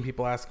when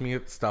people ask me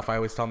stuff, I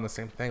always tell them the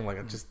same thing.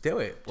 Like, just do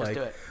it. Just like,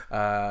 do it.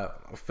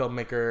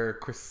 Filmmaker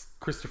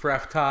Christopher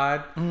F.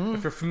 Todd,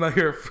 if you're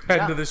familiar,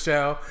 friend of the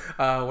show,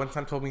 one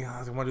time told me,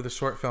 I want to do the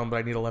short film, but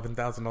I need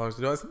 $11,000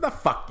 to do it. I said, the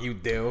fuck you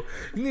do?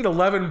 You need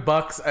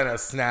 $11 and a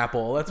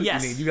Snapple. That's what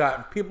Yes. you need. You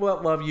got people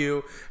that love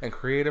you and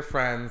creative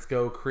friends.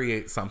 Go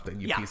create something,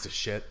 you Yeah. piece of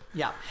shit.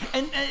 Yeah,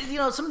 and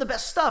some of the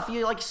best stuff.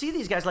 You see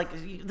these guys, like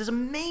there's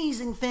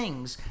amazing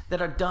things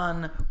that are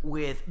done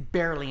with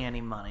barely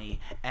any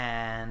money,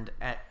 and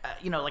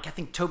like I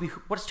think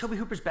what is Tobe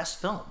Hooper's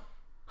best film?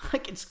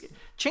 Like it's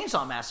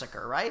Chainsaw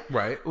Massacre, right?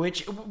 Right.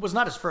 Which was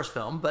not his first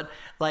film, but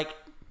like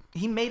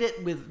he made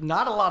it with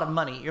not a lot of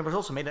money. He was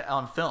also made it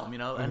on film,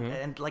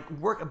 and like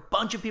a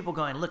bunch of people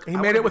going, look. He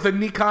made it with a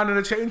Nikon and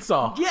a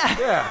chainsaw. Yeah.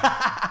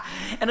 Yeah.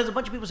 And there's a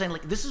bunch of people saying,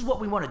 like, this is what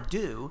we want to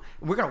do.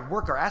 We're going to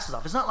work our asses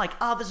off. It's not like,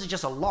 this is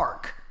just a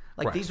lark.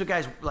 Like, Right. these are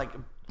guys, like,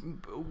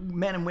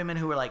 men and women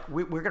who are like,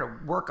 we're going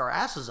to work our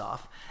asses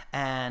off,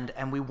 and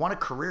we want a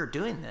career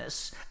doing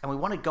this, and we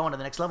want to go on to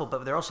the next level.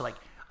 But they're also like,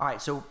 all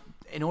right, so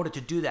in order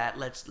to do that,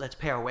 let's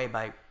pay our way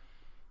by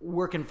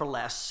working for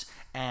less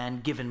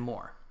and giving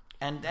more.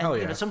 And Hell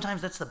yeah.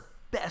 sometimes that's the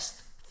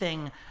best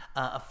anything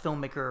a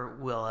filmmaker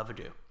will ever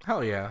do.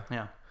 Hell yeah.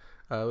 Yeah.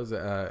 Was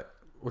it,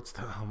 what's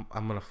the?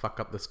 I'm gonna fuck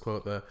up this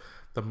quote.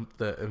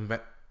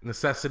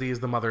 Necessity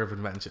is the mother of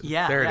invention.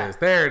 Yeah, There yeah. it is.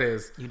 There it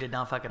is. You did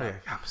not fuck it up.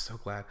 Yeah, I'm so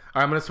glad. All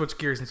right, I'm gonna switch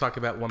gears and talk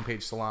about One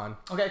Page Salon.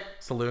 Okay.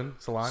 Salon.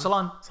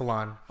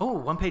 Salon. Oh,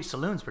 One Page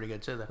Saloon's pretty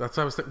good too, though. That's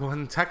what I was thinking. Well,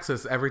 in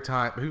Texas, every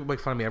time people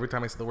make fun of me every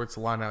time I say the word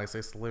salon. Now I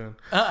say saloon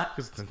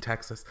because it's in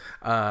Texas.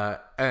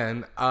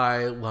 And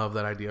I love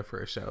that idea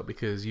for a show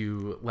because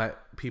you let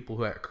people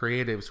who have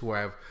creatives who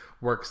have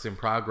works in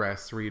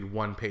progress read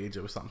one page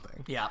of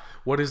something. Yeah.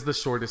 What is the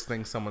shortest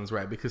thing someone's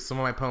read? Because some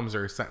of my poems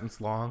are a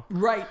sentence long.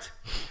 Right.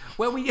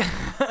 Well, we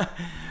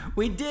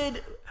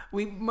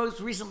most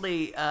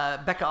recently,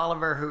 Becca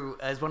Oliver, who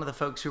is one of the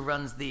folks who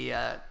runs the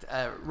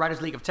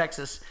Writers League of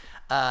Texas,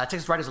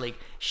 Texas Writers League,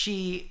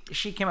 she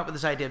came up with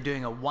this idea of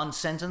doing a one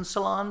sentence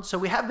salon. So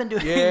we have been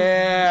doing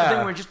a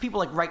thing where just people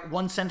like write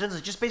one sentence.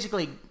 It's just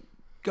basically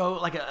go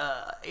like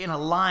in a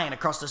line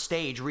across the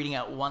stage reading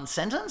out one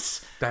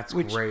sentence. That's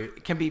which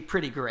great. Can be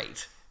pretty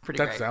great.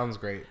 That sounds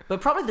great. But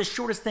probably the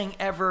shortest thing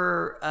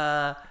ever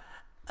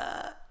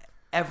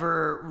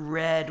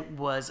read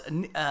was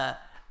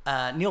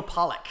Neil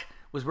Pollock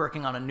was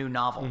working on a new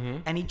novel,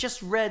 and he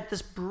just read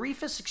this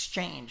briefest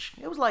exchange.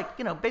 It was like,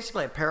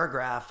 basically a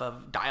paragraph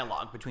of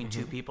dialogue between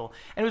two people,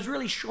 and it was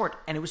really short,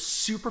 and it was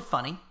super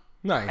funny.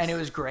 Nice. And it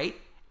was great,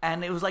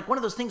 and it was like one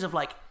of those things of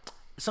like,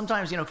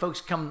 sometimes,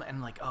 folks come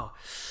and like, oh,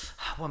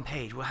 one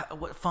page.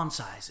 What font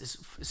size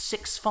is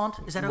 6 font?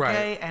 Is that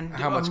okay? Right. And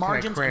how much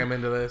margins, can I cram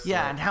into this?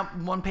 Yeah, and how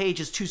one page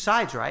is 2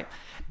 sides, right?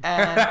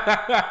 And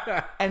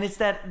and it's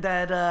that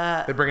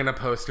they bring in a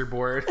poster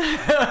board.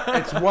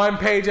 It's one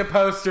page of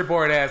poster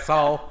board,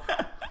 asshole.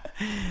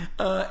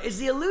 It's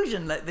the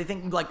illusion that they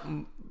think like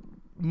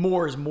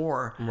more is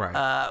more,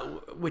 Right.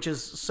 Which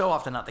is so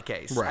often not the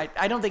case. Right.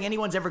 I don't think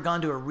anyone's ever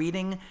gone to a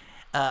reading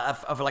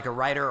of like a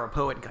writer or a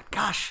poet and gone,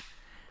 gosh,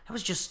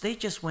 they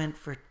just went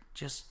for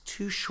just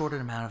too short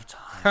an amount of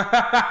time.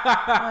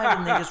 Why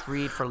didn't they just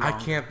read for longer?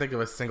 I can't think of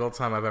a single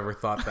time I've ever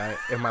thought that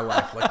in my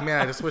life. Like, man,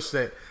 I just wish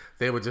that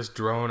they would just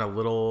drone a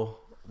little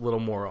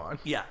more on.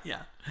 Yeah.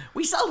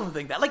 We seldom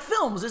think that. Like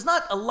films, there's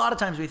not a lot of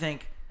times we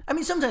think. I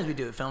mean, sometimes we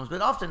do with films,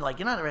 but often like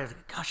you're not ready.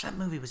 Gosh, that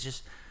movie was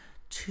just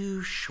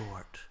too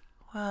short.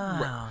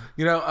 Wow.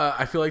 Right.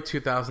 I feel like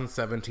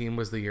 2017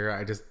 was the year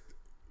I just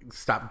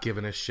stopped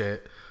giving a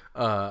shit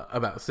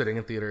about sitting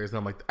in theaters, and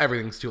I'm like,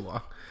 everything's too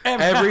long.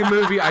 Every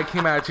movie I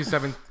came out of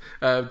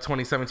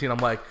 2017, I'm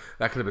like,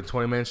 that could have been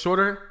 20 minutes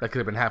shorter. That could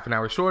have been half an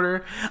hour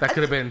shorter. That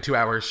could have been 2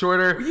 hours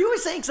shorter. You were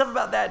saying something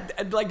about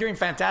that, like during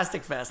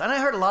Fantastic Fest, and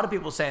I heard a lot of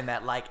people saying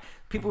that, like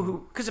people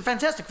who, because at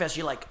Fantastic Fest,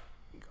 you're like,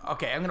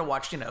 okay, I'm gonna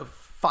watch,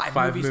 five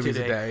movies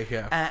today. a day,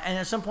 yeah. And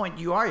at some point,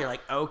 you're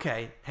like,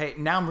 okay, hey,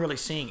 now I'm really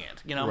seeing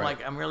it. Right.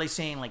 I'm really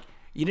seeing like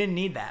you didn't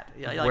need that.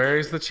 You're like,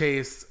 Where's the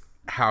chase?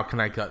 How can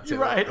I cut to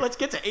right? it? Let's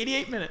get to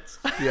 88 minutes.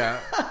 Yeah.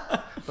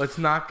 Let's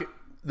knock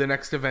the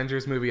next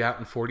Avengers movie out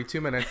in 42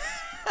 minutes.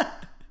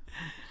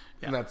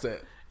 And that's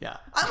it. Yeah,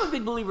 I'm a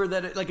big believer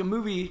that like a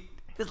movie,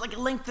 there's like a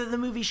length that the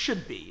movie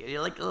should be,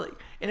 like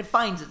and it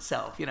finds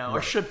itself,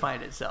 or should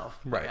find itself.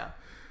 Right. Yeah.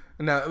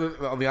 Now,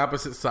 on the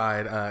opposite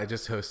side, I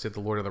just hosted the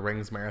Lord of the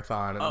Rings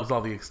marathon, and it was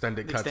all the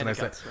extended cuts, and I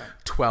spent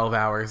 12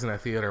 hours in a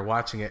theater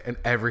watching it, and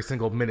every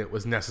single minute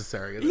was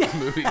necessary in those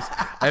movies.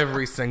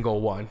 Every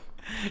single one.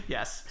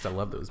 Yes. So I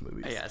love those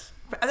movies. Yes.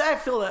 I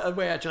feel that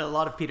way actually a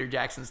lot of Peter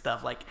Jackson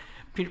stuff. Like,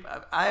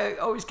 I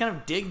always kind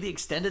of dig the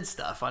extended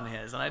stuff on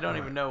his, and I don't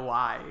even know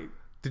why.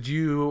 Did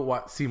you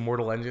see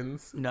Mortal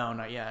Engines? No,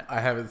 not yet. I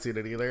haven't seen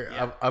it either.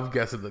 Yeah. I'm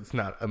guessing that's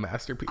not a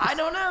masterpiece. I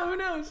don't know. Who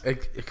knows?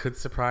 It could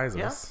surprise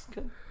Yeah, us.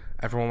 could.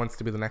 Everyone wants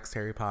to be the next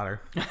Harry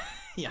Potter.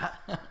 Yeah.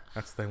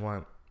 That's what they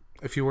want.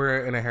 If you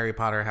were in a Harry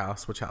Potter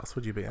house, which house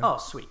would you be in? Oh,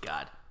 sweet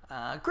God.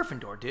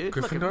 Gryffindor, dude.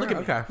 Gryffindor? Look at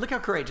me. Okay. Look how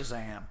courageous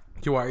I am.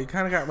 You are. You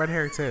kind of got red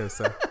hair too,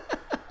 so.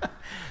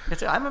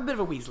 I'm a bit of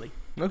a Weasley.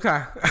 Okay.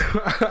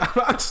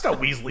 I'm just a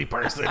Weasley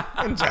person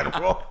in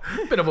general.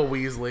 Bit of a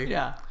Weasley.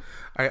 Yeah.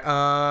 All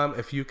right.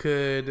 If you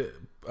could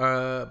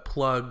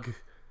plug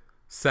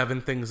 7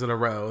 things in a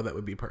row, that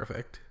would be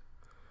perfect.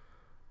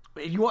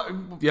 You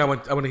want? Yeah, I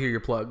want to hear your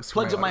plugs.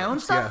 Plugs of my own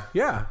stuff?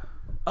 Yeah.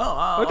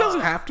 Oh, It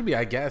doesn't have to be,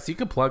 I guess. You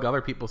could plug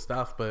other people's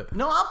stuff, but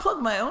No, I'll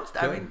plug my own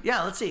stuff. I Good. mean,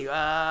 yeah, let's see.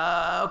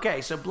 Okay,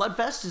 so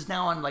Bloodfest is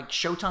now on like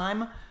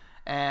Showtime,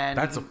 and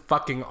that's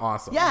fucking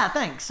awesome. yeah,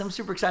 thanks. I'm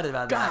super excited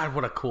about that. God,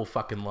 what a cool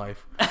fucking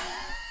life.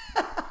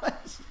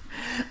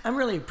 I'm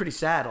really pretty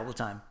sad all the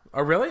time.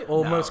 Oh, really?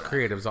 Well, No, most no.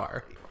 creatives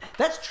are.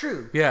 That's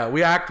true. Yeah,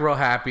 we act real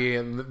happy,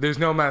 and there's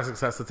no amount of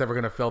success that's ever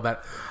going to fill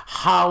that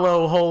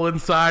hollow hole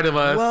inside of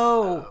us.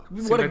 Whoa,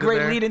 See what I a did great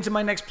there? lead into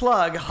my next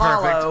plug.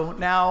 Hollow,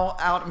 now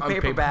out in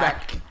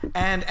paperback.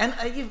 And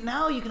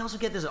now you can also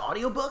get this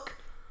audiobook.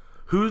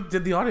 Who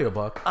did the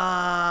audiobook?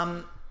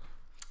 The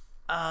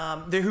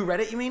Who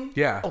Read It, you mean?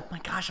 Yeah. Oh my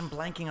gosh, I'm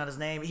blanking on his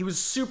name. He was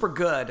super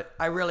good.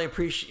 I really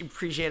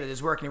appreciated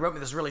his work, and he wrote me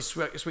this really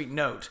sweet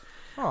note.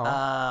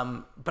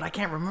 Aw. But I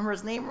can't remember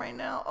his name right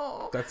now.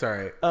 Oh. That's all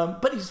right.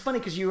 But it's funny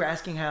because you were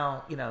asking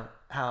how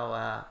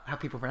how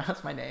people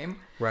pronounce my name.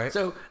 Right.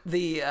 So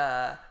the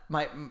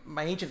my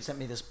agent sent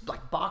me this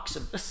like box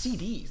of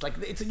CDs. Like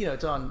it's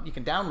it's on, you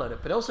can download it,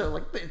 but also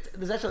like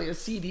there's actually a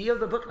CD of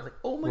the book. I was like,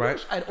 oh my Right.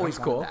 gosh, I'd always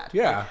That's wanted cool. that.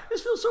 Yeah. Like,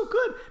 this feels so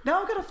good.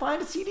 Now I've got to find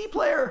a CD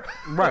player.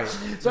 Right.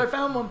 So I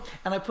found one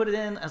and I put it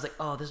in. I was like,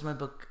 oh, this is my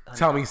book.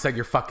 Tell me you said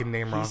your fucking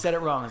name wrong. He said it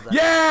wrong. I was like,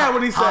 Yeah,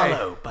 what'd he say?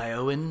 Hollow by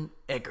Owen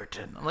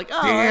Egerton. I'm like,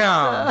 oh,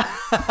 Damn.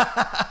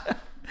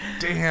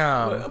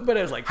 Damn. but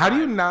it was like, How do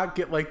you fine. not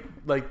get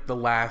like the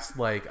last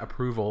like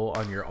approval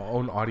on your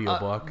own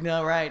audiobook?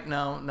 No, right?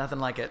 No, nothing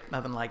like it.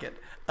 Nothing like it.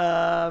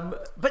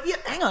 But yeah,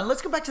 hang on.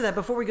 Let's go back to that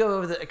before we go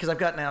over because I've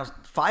got now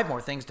 5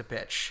 more things to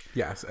pitch.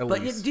 Yes, at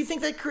But least. do you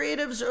think that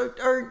creatives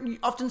are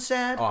often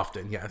sad?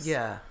 Often, yes.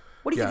 Yeah.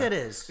 What do you Yeah. think that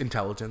is?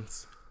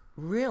 Intelligence.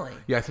 Really?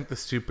 Yeah, I think the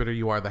stupider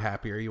you are, the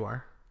happier you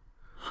are.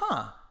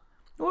 Huh.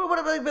 What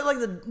about a bit like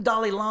the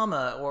Dalai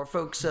Lama or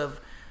folks of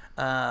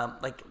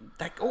like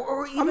that,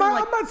 or even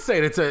I'm not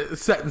saying it's a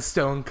set in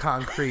stone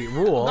concrete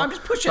rule. I'm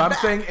just pushing but I'm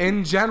back. saying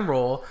in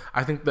general,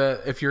 I think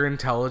that if you're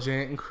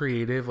intelligent and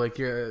creative, like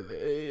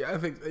I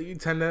think that you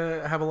tend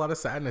to have a lot of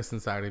sadness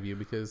inside of you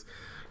because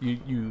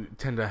you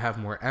tend to have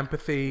more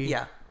empathy.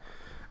 Yeah.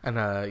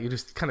 And you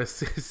just kind of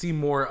see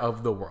more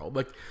of the world.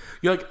 Like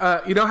you're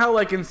like you know how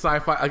like in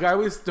sci-fi, like I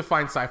always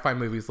define sci-fi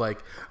movies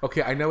like,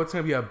 okay, I know it's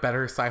going to be a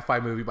better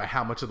sci-fi movie by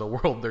how much of the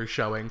world they're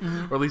showing,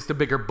 or at least a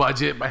bigger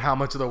budget by how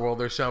much of the world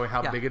they're showing,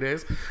 how Yeah. big it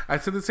is.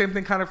 I'd say the same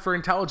thing kind of for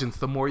intelligence.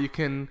 The more you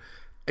can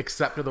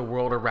accept of the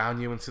world around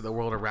you and see the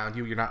world around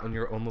you, you're not in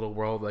your own little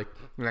world. Like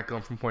you're not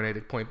going from point A to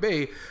point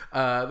B.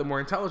 The more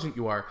intelligent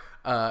you are,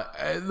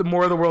 the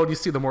more of the world you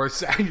see, the more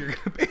sad you're going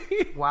to be.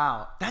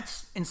 Wow,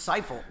 that's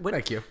insightful.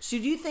 Thank you. So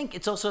do you think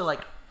it's also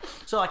like,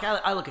 so like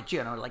I look at you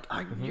and I'm like,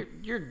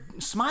 you're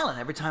smiling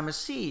every time I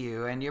see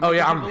you, and you're Oh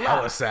yeah, making I'm people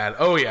hella laugh. sad.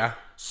 Oh yeah.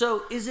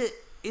 So is it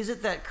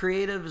that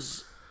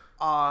creatives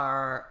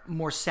are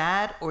more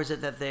sad, or is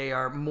it that they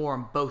are more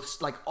on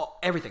both, like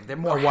everything? They're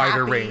more A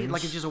wider happy, range.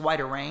 like it's just a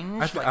wider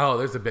range. Like, Oh,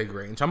 there's a big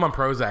range. I'm on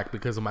Prozac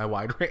because of my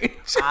wide range.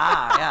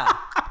 yeah.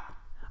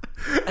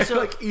 It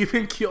like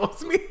even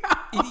kills me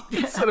out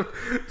instead of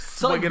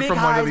So like swinging big from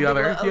one highs, to the big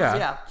other. lows,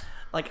 Yeah.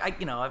 Like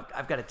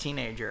I've got a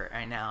teenager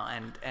right now,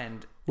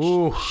 and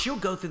Ooh. she'll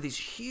go through these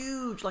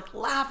huge, like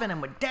laughing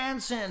and we're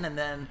dancing, and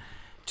then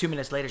 2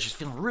 minutes later she's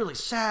feeling really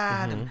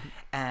sad, Mm-hmm.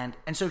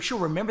 and so she'll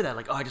remember that,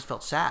 like, oh, I just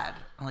felt sad.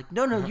 I'm like,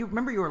 no, Uh-huh. you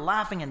remember you were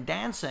laughing and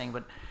dancing,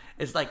 but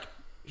it's like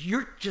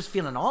you're just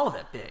feeling all of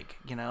it big,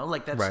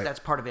 like Right. that's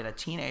part of being a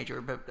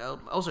teenager, but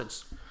also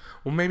it's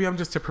Well, maybe I'm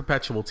just a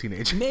perpetual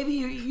teenager. maybe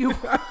you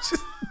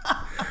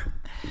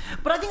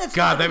but I think that's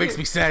God, that makes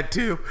me sad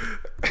too.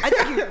 I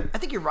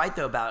think you're right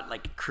though about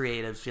like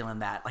creatives feeling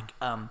that. Like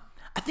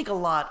I think a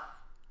lot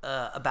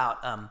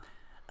about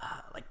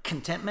like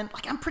contentment.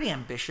 Like I'm pretty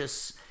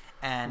ambitious,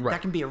 and Right.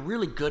 that can be a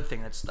really good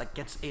thing. That's like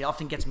it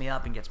often gets me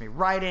up and gets me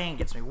writing,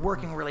 gets me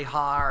working really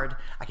hard.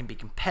 I can be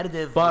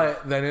competitive.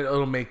 But then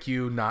it'll make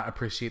you not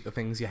appreciate the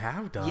things you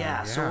have done.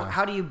 yeah. So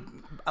how do you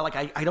like?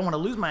 I don't want to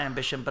lose my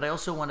ambition, but I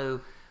also want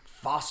to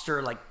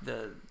foster like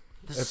the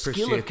skill of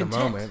appreciate the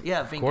content. moment?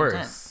 Yeah, of being course.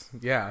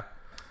 content. Yeah.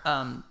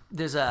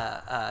 There's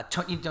a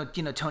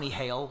you know Tony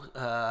Hale,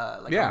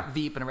 like Yeah. on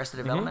Veep and Arrested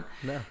Development.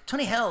 Yeah.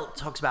 Tony Hale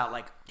talks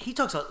about he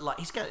talks a lot.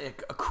 He's got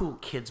a cool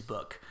kids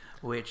book,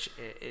 which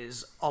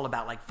is all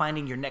about like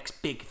finding your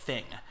next big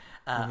thing,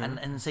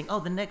 and saying, oh,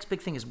 the next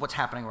big thing is what's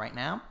happening right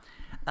now.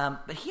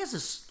 But he has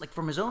this, like,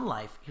 from his own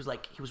life,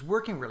 he was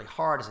working really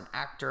hard as an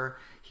actor.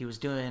 He was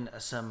doing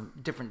some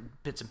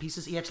different bits and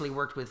pieces. He actually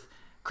worked with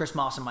Chris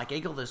Moss and Mike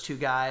Eagle, those two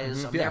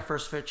guys, on Yeah. their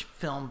first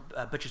film,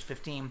 Butcher's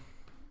 15.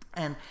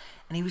 And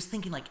he was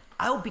thinking, like,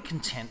 I'll be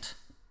content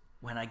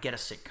when I get a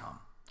sitcom.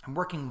 I'm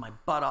working my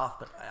butt off,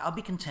 but I'll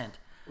be content.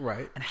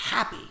 Right. And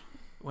happy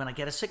when I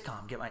get a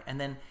sitcom. And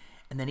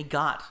then he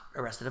got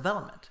Arrested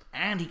Development.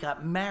 And he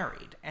got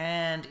married.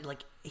 And,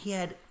 like, he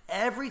had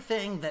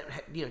everything that,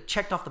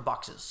 checked off the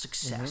boxes.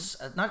 Success.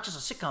 Not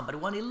just a sitcom, but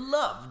one he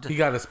loved. He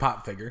got his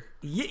pop figure.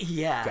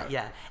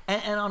 Yeah.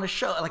 And on a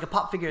show, like a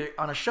pop figure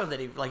on a show that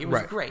he, like, it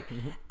was Right. great.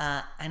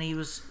 And he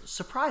was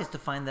surprised to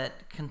find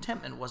that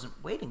contentment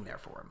wasn't waiting there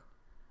for him.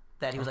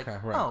 That he was Okay,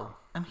 like, right. oh,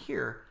 I'm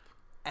here.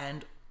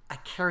 And I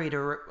carried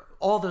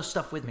all those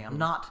stuff with me. I'm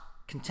not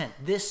content.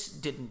 This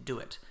didn't do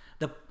it.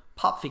 The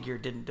pop figure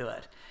didn't do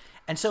it.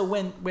 And so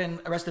when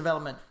Arrested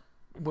Development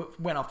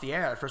went off the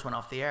air, first went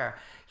off the air,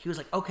 he was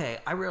like, okay,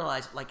 I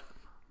realized, like,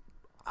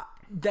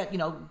 that,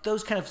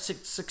 those kind of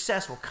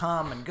success will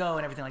come and go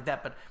and everything like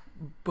that. But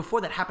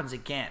before that happens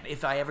again,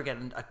 if I ever get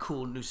a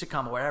cool new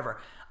sitcom or whatever,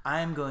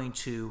 I'm going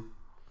to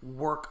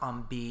work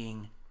on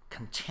being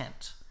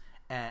content.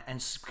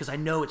 And because I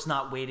know it's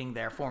not waiting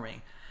there for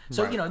me.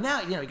 So, Right.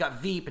 now, he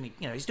got Veep and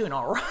he's doing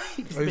all right.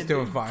 He's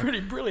doing fine. Pretty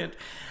brilliant.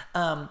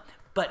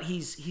 But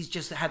he's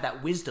just had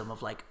that wisdom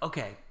of like,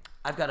 okay,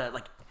 I've got to,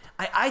 like,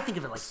 I think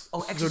of it like,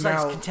 exercise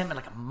now- contentment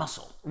like a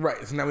muscle.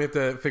 Right. So now we have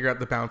to figure out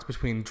the balance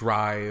between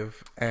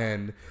drive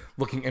and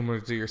looking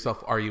inwards to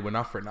yourself. Are you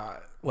enough or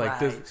not? Like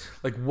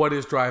Right. what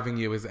is driving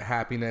you? Is it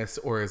happiness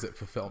or is it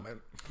fulfillment?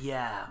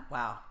 Yeah.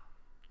 Wow.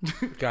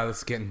 God, this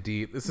is getting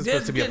deep. This is This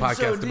supposed to be a is getting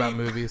so podcast about deep.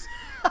 movies.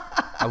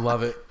 I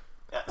love it.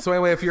 So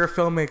anyway, if you're a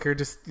filmmaker,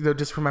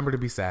 just remember to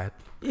be sad.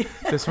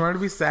 Just remember to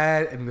be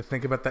sad and to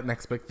think about that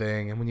next big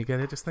thing. And when you get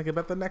it, just think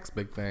about the next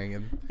big thing.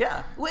 And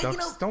Yeah. Well,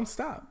 don't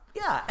stop.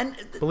 yeah. And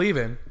Believe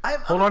in.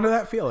 Hold on to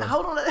that feeling.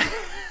 hold on.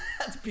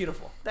 That's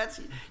beautiful.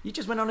 You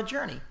just went on a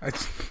journey.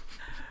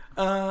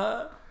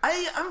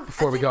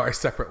 Before we go our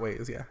separate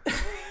ways, yeah.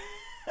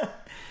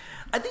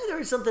 I think there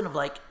is something of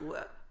like,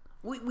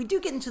 we do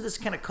get into this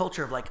kind of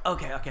culture of like,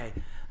 okay,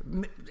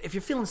 if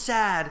you're feeling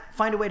sad,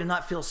 find a way to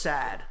not feel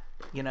sad,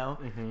 you know?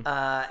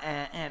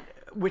 And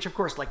which of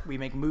course, like we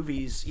make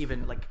movies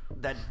even like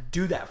that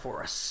do that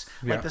for us.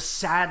 Yeah. Like the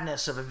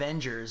sadness of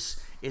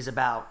Avengers is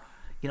about,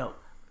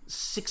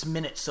 6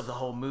 minutes of the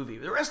whole movie.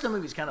 The rest of the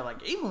movie is kind of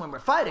like, even when we're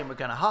fighting, we're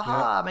kind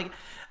of make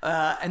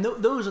and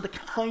those are the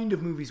kind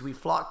of movies we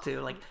flock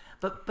to. Like,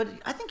 but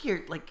I think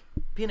you're like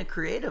being a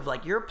creative,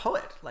 like you're a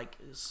poet. Like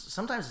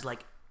sometimes it's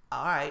like,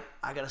 all right,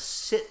 I gotta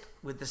sit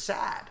with the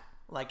sad.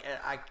 Like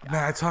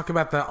Man, I talk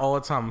about that all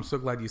the time. I'm so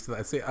glad you said that.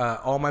 I say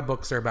all my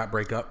books are about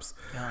breakups.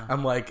 Yeah.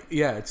 I'm like,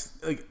 yeah, it's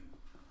like,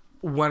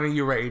 when are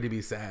you ready to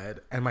be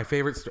sad? And my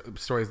favorite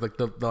story is like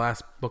the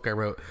last book I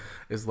wrote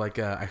is like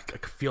I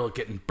could feel it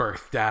getting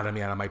birthed out of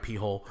me, out of my pee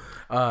hole.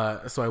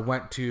 So I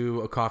went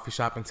to a coffee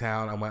shop in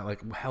town. I went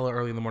like hella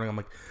early in the morning. I'm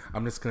like,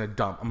 I'm just gonna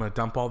dump. I'm gonna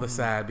dump all the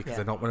sad because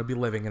I don't want to be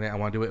living in it. I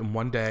want to do it in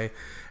one day.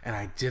 And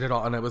I did it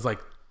all, and it was like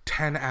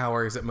 10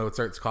 hours at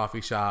Mozart's coffee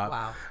shop.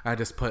 Wow. I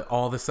just put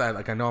all the sad,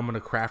 like I know I'm going to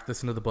craft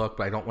this into the book,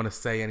 but I don't want to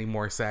say any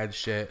more sad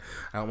shit.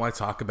 I don't want to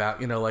talk about,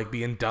 like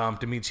being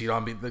dumped and me cheat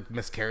on, the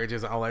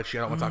miscarriages, all that shit.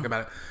 I don't want to talk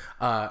about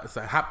it.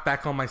 So I hop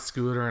back on my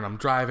scooter and I'm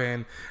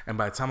driving, and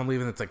by the time I'm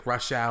leaving, it's like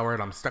rush hour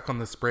and I'm stuck on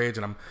this bridge,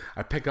 and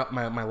I pick up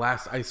my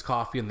last iced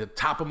coffee, and the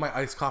top of my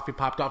iced coffee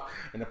popped off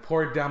and it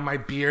poured down my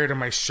beard and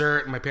my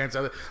shirt and my pants.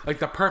 Like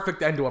the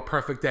perfect end to a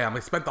perfect day. I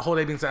spent the whole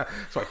day being sad.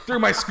 So I threw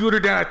my scooter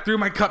down, I threw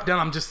my cup down,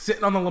 I'm just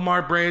sitting on the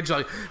Lamar Bridge,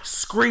 like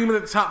screaming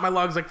at the top of my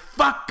lungs, like,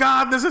 fuck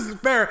God, this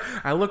isn't fair.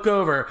 I look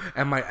over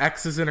and my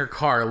ex is in her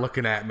car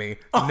looking at me.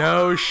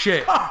 No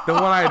shit. The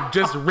one I had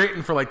just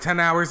written for like 10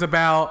 hours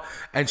about,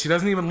 and she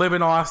doesn't even live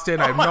in Austin.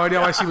 I have no idea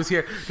why she was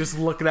here, just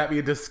looking at me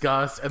in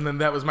disgust. And then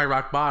that was my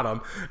rock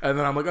bottom. And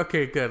then I'm like,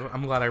 okay, good.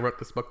 I'm glad I wrote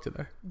this book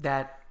today.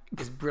 that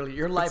is brilliant.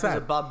 Your life is sad.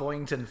 a Bob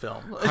Boyington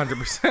film.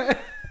 100%.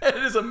 It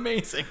is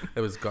amazing.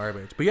 It was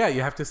garbage. But yeah,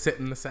 you have to sit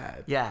in the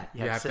sad. Yeah,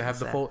 You have sit to in have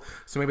the sad. full.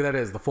 So maybe that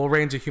is the full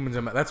range of humans.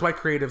 That's why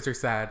creatives are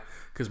sad,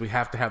 because we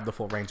have to have the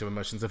full range of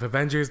emotions. If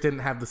Avengers didn't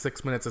have the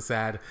 6 minutes of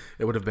sad,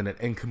 it would have been an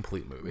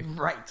incomplete movie.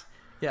 Right.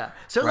 Yeah.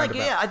 So Roundabout.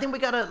 like, yeah, I think we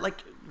gotta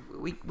like,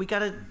 we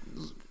gotta,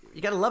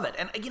 you gotta love it.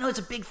 And it's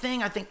a big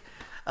thing. I think,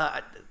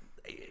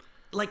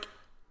 like,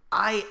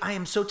 I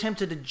am so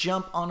tempted to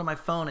jump onto my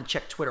phone and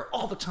check Twitter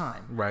all the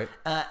time. Right.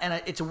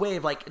 And it's a way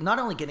of like, not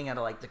only getting out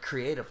of like the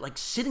creative, like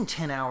sitting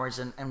 10 hours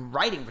and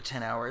writing for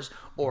 10 hours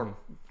or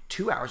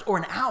 2 hours or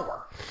an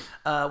hour,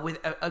 with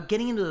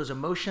getting into those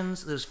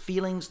emotions, those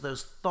feelings,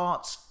 those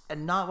thoughts,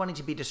 and not wanting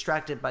to be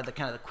distracted by the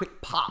kind of the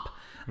quick pop.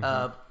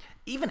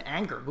 Even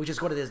anger, which is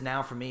what it is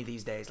now for me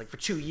these days. Like for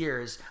 2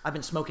 years, I've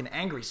been smoking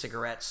angry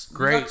cigarettes.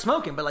 Great. Not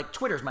smoking, but like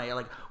Twitter's my,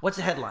 like, what's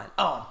the headline?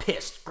 Oh, I'm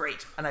pissed.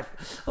 Great. And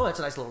that's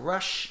a nice little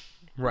rush.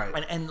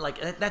 Right. And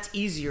like, that's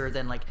easier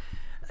than like,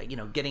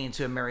 getting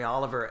into a Mary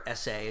Oliver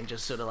essay and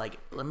just sort of like,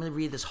 let me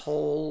read this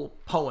whole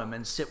poem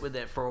and sit with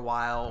it for a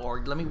while,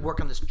 or let me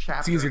work on this chapter.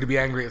 It's easier to be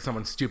angry at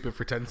someone stupid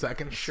for 10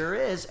 seconds. Sure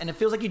is, and it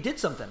feels like you did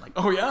something. Like,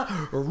 oh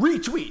yeah,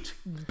 retweet,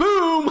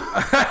 boom.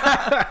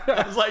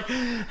 I was like,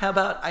 how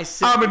about I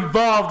sit? I'm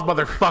involved,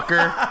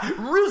 motherfucker.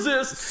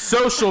 Resist.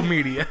 Social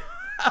media.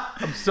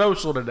 I'm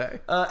social today.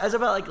 As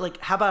about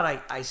like how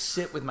about I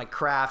sit with my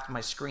craft,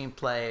 my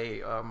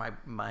screenplay, or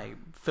my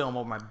film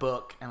or my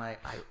book, and I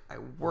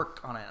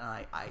work on it,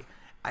 and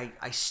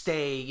I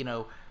stay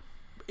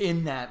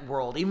in that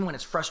world, even when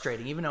it's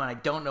frustrating, even when I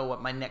don't know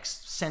what my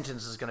next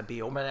sentence is going to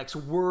be or my next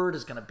word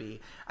is going to be.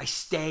 I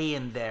stay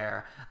in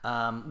there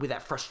with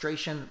that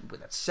frustration, with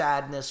that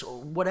sadness,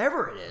 or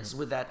whatever it is,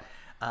 with that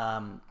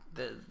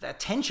that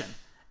tension.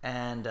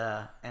 And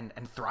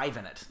thrive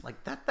in it.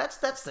 Like that's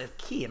the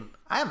key, and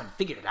I haven't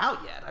figured it out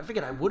yet. I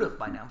figured I would have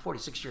by now. I'm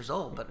 46 years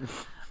old, but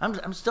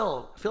I'm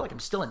still, I feel like I'm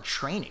still in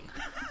training.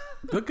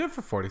 Look good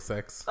for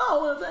 46.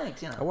 Oh well,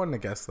 thanks. I wouldn't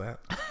have guessed that.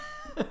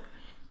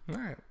 All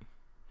right.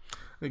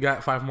 We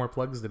got 5 more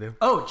plugs to do.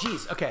 Oh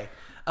geez. Okay.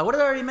 What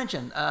did I already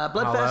mention?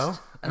 Bloodfest Hollow?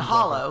 and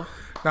Hollow.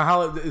 Now,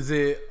 how is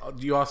it?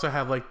 Do you also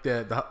have like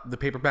the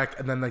paperback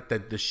and then like the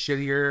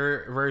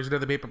shittier version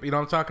of the paper? You know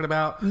what I'm talking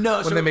about? No,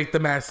 when so- they make the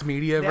mass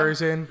media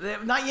version.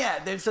 Not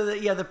yet.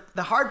 The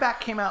hardback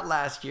came out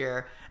last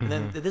year, and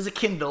then there's a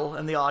Kindle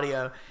and the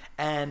audio,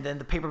 and then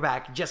the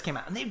paperback just came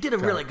out, and they did a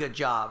really good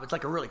job. It's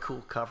like a really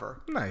cool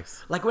cover.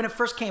 Nice. Like when it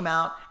first came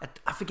out,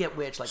 I forget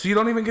which. Like, So you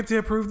don't even get to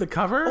approve the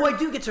cover? oh, I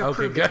do get to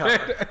approve the good.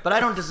 cover, but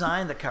I don't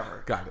design the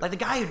cover. Got it. Like the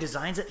guy who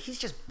designs it, he's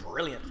just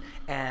brilliant.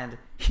 And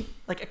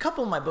like a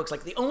couple of my books,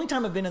 like the only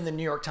time I've been in the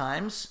New York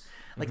Times,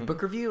 like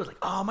book review, I was like,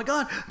 oh my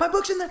god, my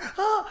book's in there.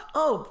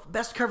 Oh,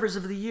 best covers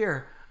of the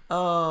year.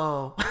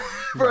 Oh,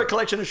 for a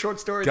collection of short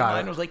stories. Got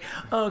Mine it. was like,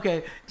 oh,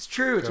 okay, it's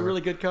true. It's a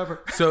really good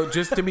cover. So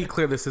just to be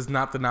clear, this is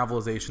not the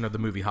novelization of the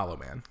movie Hollow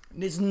Man.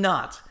 It's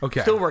not.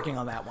 Okay. Still working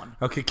on that one.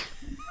 Okay.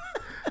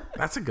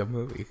 That's a good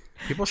movie.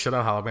 People shit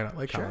on Hollow Man. I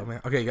like Hollow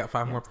Man. Okay, you got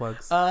 5 more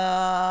plugs.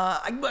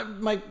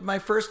 My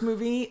first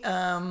movie,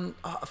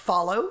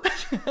 Follow.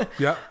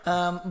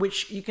 Yep.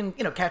 Which you can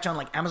catch on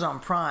like Amazon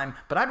Prime,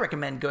 but I'd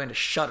recommend going to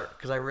Shudder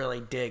because I really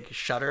dig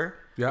Shudder.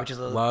 Yep. Which is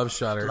Love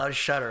Shudder. Love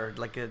Shudder.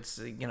 Like it's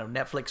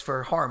Netflix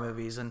for horror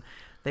movies, and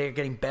they're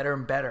getting better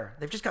and better.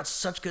 They've just got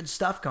such good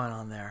stuff going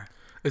on there.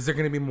 Is there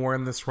going to be more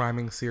in this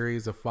rhyming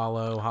series of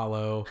Follow,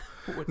 Hollow?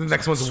 The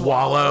next one's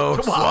Wallow.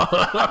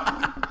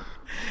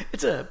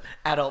 It's a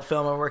adult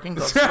film I'm working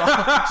called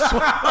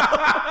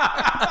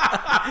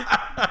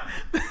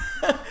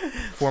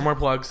 4 more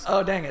plugs.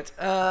 Oh, dang it.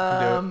 Do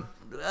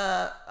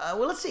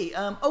Well, let's see.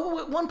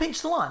 One Page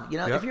Salon.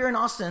 Yep. If you're in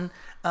Austin,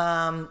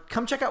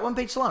 come check out One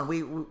Page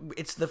Salon.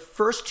 It's the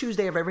first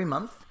Tuesday of every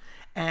month,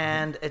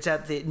 and it's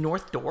at the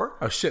North Door.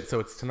 Oh shit! So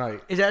it's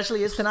tonight. It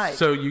actually is tonight.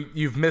 So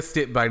you've missed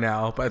it by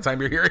now. By the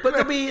time you're hearing, but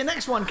there'll be the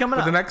next one coming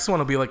up. The next one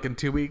will be like in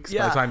 2 weeks. By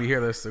Yeah. the time you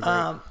hear this, so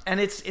great. And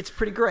it's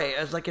pretty great.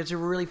 It's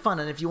really fun.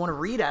 And if you want to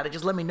read at it,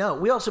 just let me know.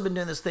 We also been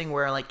doing this thing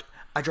where like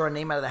I draw a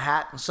name out of the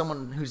hat, and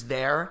someone who's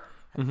there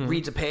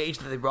reads a page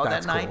that they wrote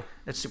That's that night. cool.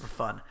 It's super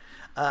fun.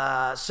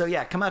 So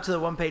yeah, come out to the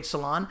One Page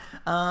Salon.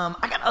 I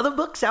got other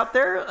books out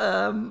there.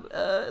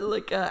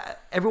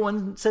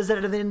 Everyone says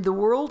that at the end of the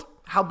world.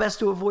 How Best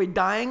to Avoid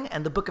Dying,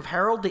 and the Book of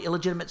Harold, the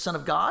Illegitimate Son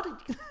of God.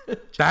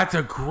 That's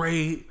a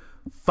great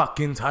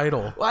fucking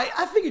title. Well,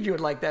 I figured you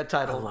would like that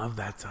I title. love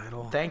that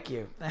title. Thank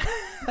you.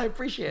 I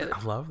appreciate it.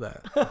 I love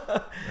that.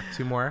 Got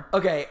 2 more.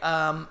 Okay.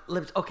 Well,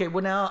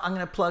 now I'm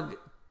gonna plug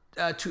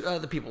two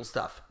other people's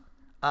stuff.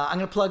 I'm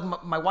gonna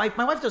plug my wife.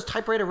 My wife does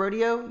Typewriter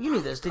Rodeo. You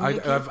knew this, didn't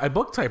you? I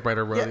book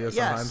Typewriter Rodeo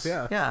sometimes.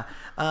 Yes. Yeah.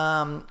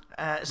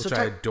 So Which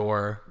I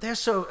adore.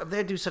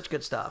 they do such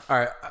good stuff. All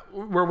right,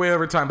 we're way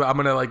over time, but I'm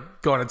gonna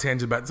go on a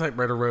tangent about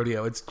Typewriter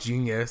Rodeo. It's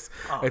genius.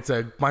 Oh. It's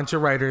a bunch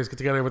of writers get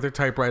together with their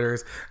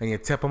typewriters, and you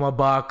tip them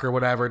 $1 or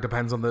whatever. It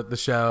depends on the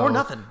show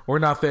Or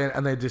nothing.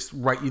 and they just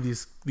write you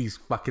these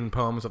fucking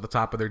poems at the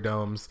top of their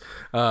domes,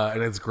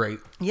 and it's great.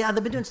 Yeah,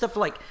 they've been doing stuff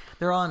like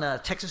they're on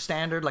Texas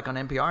Standard, like on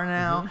NPR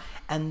now,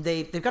 and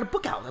they've got a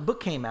book out. A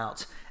book came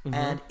out,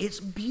 and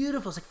it's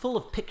beautiful. It's like full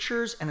of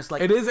pictures, and it's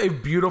like It is a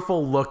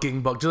beautiful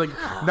looking book. Just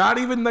not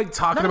even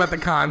talking about the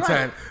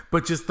content,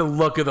 but just the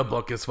look of the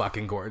book is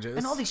fucking gorgeous.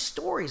 and all these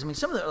stories. I mean,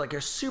 some of them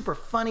are super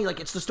funny. Like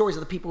it's the stories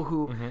of the people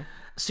who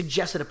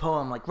suggested a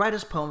poem, like write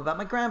us a poem about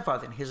my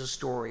grandfather, and here's a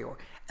story.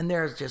 And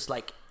there's just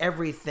like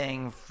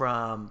everything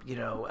from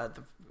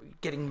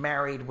getting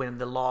married when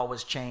the law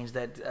was changed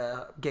that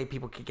gay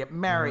people could get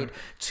married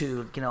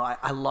to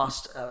I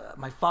lost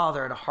my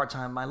father at a hard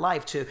time in my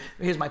life to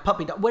here's my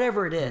puppy dog,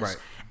 whatever it is. Right.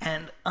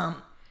 And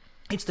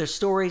it's their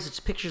stories, it's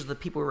pictures of the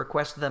people who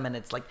requested them, and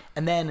it's like,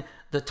 and then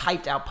the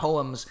typed out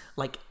poems,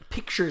 like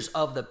pictures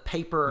of the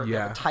paper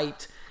that were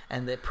typed,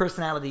 and the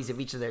personalities of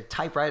each of their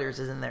typewriters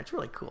is in there. It's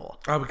really cool.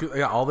 Oh, because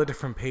all the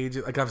different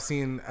pages. Like I've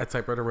seen at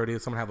Typewriter Rodeo,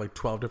 someone have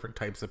 12 different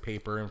types of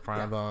paper in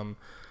front of them.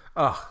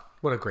 Oh,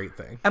 what a great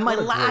thing! And my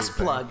What a last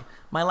great plug, thing.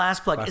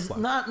 is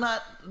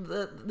plug.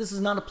 this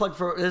is not a plug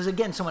for. This is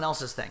again someone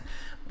else's thing,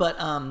 but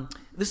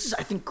this is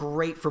I think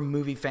great for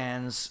movie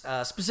fans,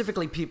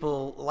 specifically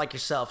people like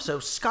yourself. So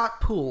Scott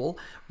Poole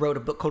wrote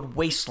a book called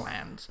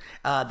Wasteland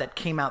that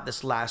came out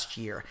this last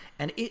year,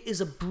 and it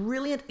is a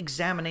brilliant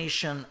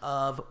examination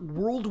of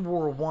World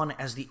War I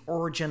as the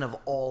origin of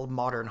all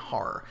modern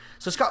horror.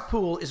 So Scott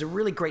Poole is a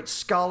really great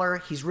scholar.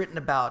 He's written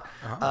about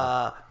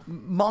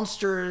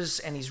monsters,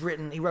 and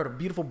he wrote a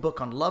beautiful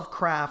book on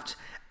Lovecraft,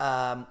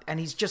 and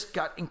he's just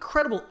got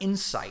incredible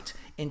insight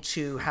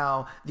into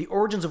how the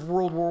origins of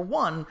World War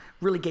I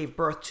really gave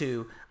birth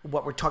to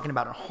what we're talking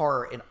about in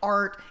horror, in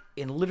art,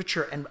 in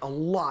literature, and a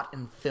lot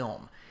in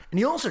film. And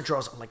he also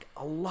draws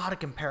a lot of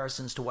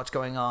comparisons to what's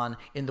going on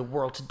in the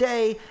world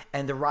today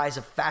and the rise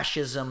of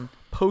fascism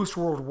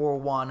post-World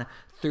War I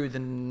through the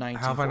 1940s.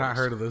 How have I not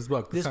heard of this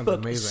book? This sounds book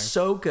amazing. is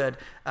so good.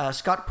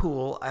 Scott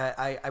Poole,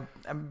 I'm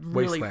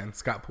really... Wasteland,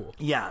 Scott Poole.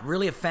 Yeah,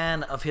 really a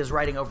fan of his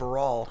writing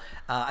overall.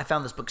 I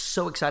found this book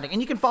so exciting. And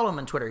you can follow him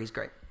on Twitter. He's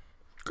great.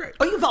 Great.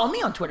 Oh, you can follow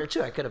me on Twitter,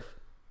 too. I could have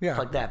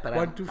plugged that, but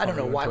Well, I do don't know follow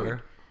you on why.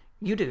 Twitter.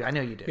 You do. I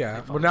know you do.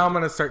 Yeah. Well, now I'm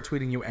going to start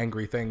tweeting you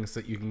angry things so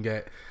that you can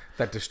get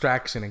that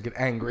distraction and get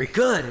angry.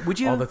 Good. Would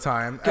you? All the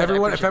time. Good, I If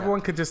appreciate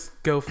everyone could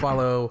just go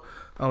follow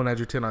Owen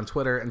Edgerton on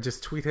Twitter and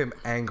just tweet him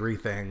angry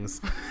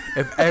things.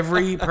 If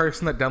every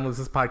person that downloads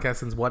this podcast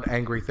sends one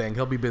angry thing,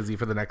 he'll be busy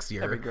for the next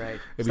year. That'd be great.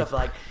 It'd Stuff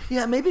like,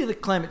 maybe the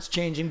climate's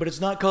changing, but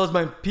it's not caused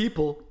by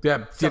people.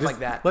 Yeah, Stuff like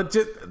that.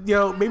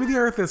 Maybe the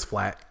Earth is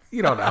flat.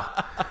 You don't know.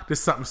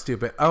 Just something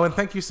stupid. Oh, and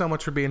thank you so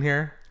much for being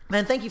here.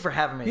 Man, thank you for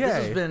having me. Yay. This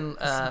has been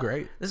This is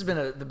great. This has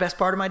been the best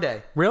part of my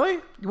day. Really?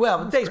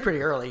 Well, the day's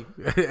pretty early.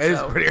 It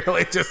is pretty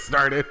early. It just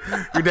started.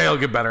 Your day will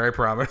get better, I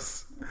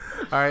promise.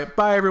 All right.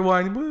 Bye,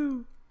 everyone.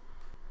 Woo.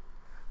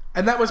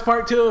 And that was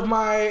part 2 of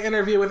my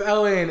interview with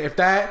Ellen. If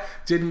that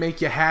didn't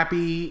make you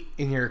happy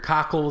in your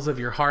cockles of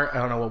your heart, I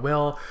don't know what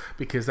will,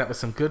 because that was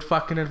some good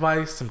fucking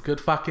advice, some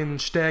good fucking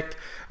shtick,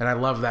 and I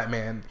love that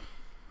man.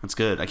 That's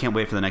good. I can't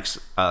wait for the next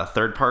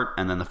 3rd part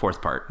and then the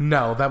 4th part.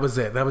 No, that was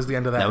it. That was the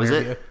end of that That was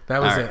interview. it?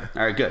 That was All right. it.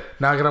 All right, good.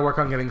 Now I gotta work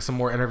on getting some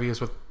more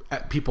interviews with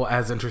people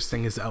as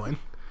interesting as Ellen.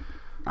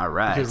 All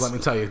right. Because let me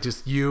tell you,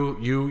 just you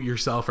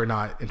yourself are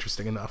not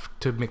interesting enough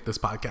to make this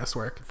podcast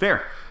work.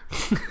 Fair.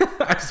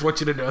 I just want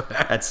you to know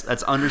that.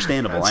 That's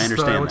understandable. That's I just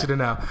what understand I want that. you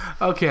to know.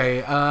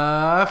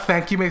 Okay,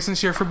 thank you, Mason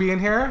Shear, for being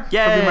here. For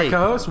Yay! being my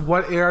co-host.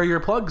 What are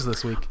your plugs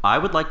this week? I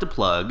would like to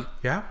plug.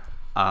 Yeah?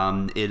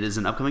 It is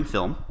an upcoming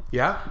film.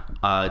 Yeah?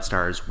 It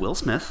stars Will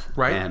Smith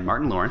Right. and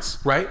Martin Lawrence.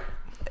 Right?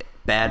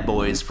 Bad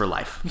Boys for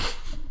Life.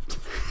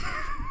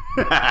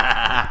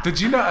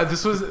 Did you know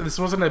this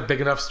wasn't a big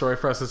enough story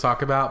for us to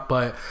talk about,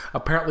 but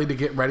apparently to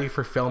get ready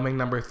for filming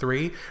number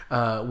 3,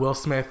 Will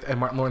Smith and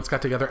Martin Lawrence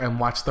got together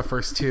and watched the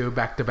first 2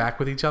 back to back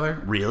with each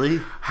other.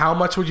 Really? How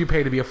much would you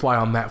pay to be a fly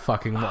on that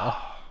fucking wall?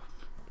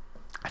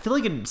 I feel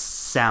like it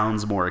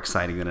sounds more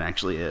exciting than it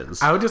actually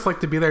is. I would just like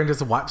to be there and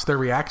just watch their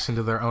reaction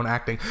to their own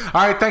acting.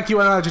 All right, thank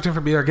you, Ellen Edgerton,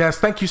 for being our guest.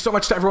 Thank you so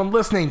much to everyone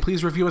listening.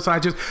 Please review us on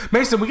iTunes.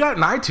 Mason, we got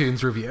an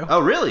iTunes review. Oh,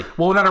 really?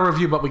 Well, not a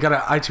review, but we got an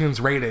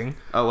iTunes rating.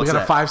 Oh, what's we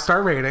got that? a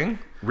 5-star rating.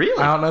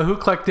 Really? I don't know who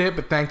clicked it,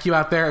 but thank you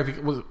out there.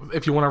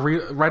 If you want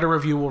to write a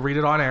review, we'll read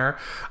it on air.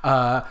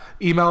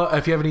 Email,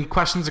 if you have any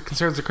questions or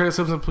concerns or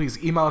criticism, please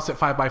email us at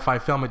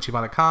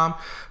 5by5film@gmail.com.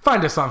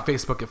 Find us on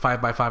Facebook at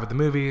 5by5 at the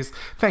movies.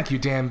 Thank you,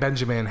 Dan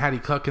Benjamin, Hattie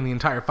Cook, and the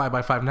entire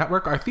 5by5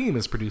 network. Our theme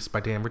is produced by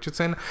Dan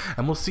Richardson,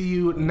 and we'll see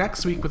you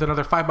next week with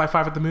another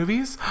 5by5 at the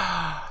movies.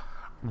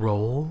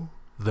 Roll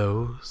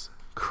those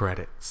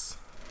credits.